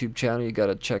the YouTube channel, you got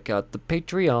to check out the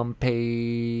Patreon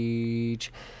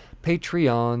page.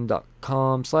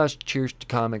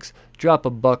 Patreon.com/cheers2comics. Drop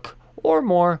 $1 or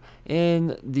more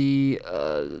in the,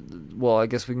 I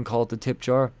guess we can call it the tip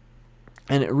jar.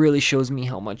 And it really shows me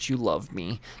how much you love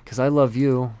me, because I love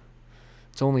you.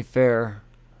 It's only fair,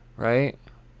 right?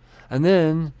 And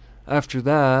then, after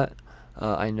that,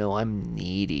 I know I'm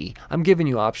needy. I'm giving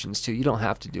you options, too. You don't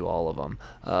have to do all of them.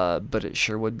 But it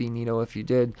sure would be neato if you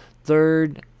did.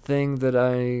 Third thing that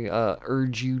I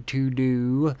urge you to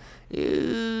do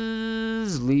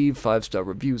is leave 5-star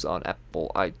reviews on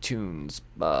Apple iTunes.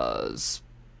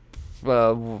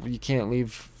 You can't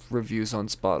leave reviews on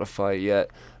Spotify yet.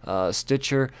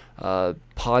 Stitcher,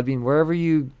 Podbean, wherever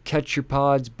you catch your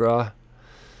pods, bruh.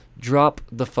 Drop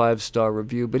the 5-star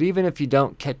review. But even if you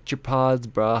don't catch your pods,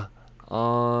 bruh,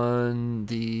 on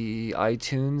the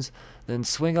iTunes, then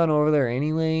swing on over there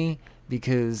anyway,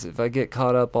 because if I get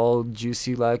caught up all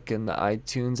juicy like in the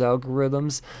iTunes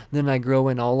algorithms, then I grow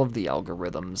in all of the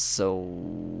algorithms.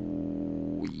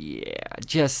 So yeah,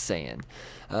 just saying.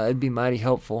 It'd be mighty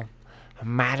helpful.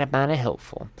 Mighty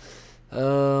helpful.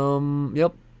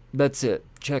 Yep, that's it.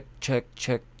 Check.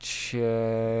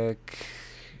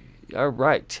 All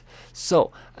right.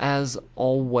 So, as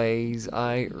always,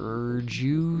 I urge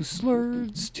you,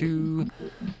 slurs, to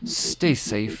stay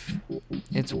safe.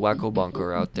 It's wacko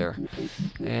bunker out there.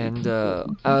 And,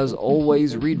 as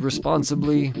always, read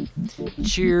responsibly.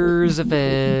 Cheers,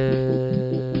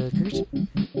 Effectors.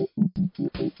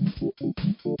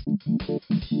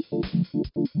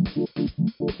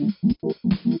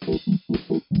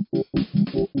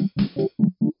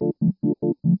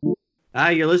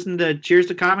 Hi, you're listening to Cheers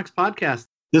to Comics podcast.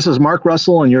 This is Mark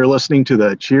Russell, and you're listening to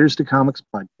the Cheers to Comics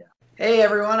podcast. Hey,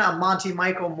 everyone. I'm Monty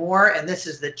Michael Moore, and this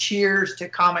is the Cheers to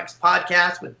Comics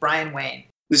podcast with Brian Wayne.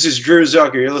 This is Drew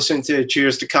Zucker. You're listening to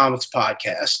Cheers to Comics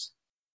podcast.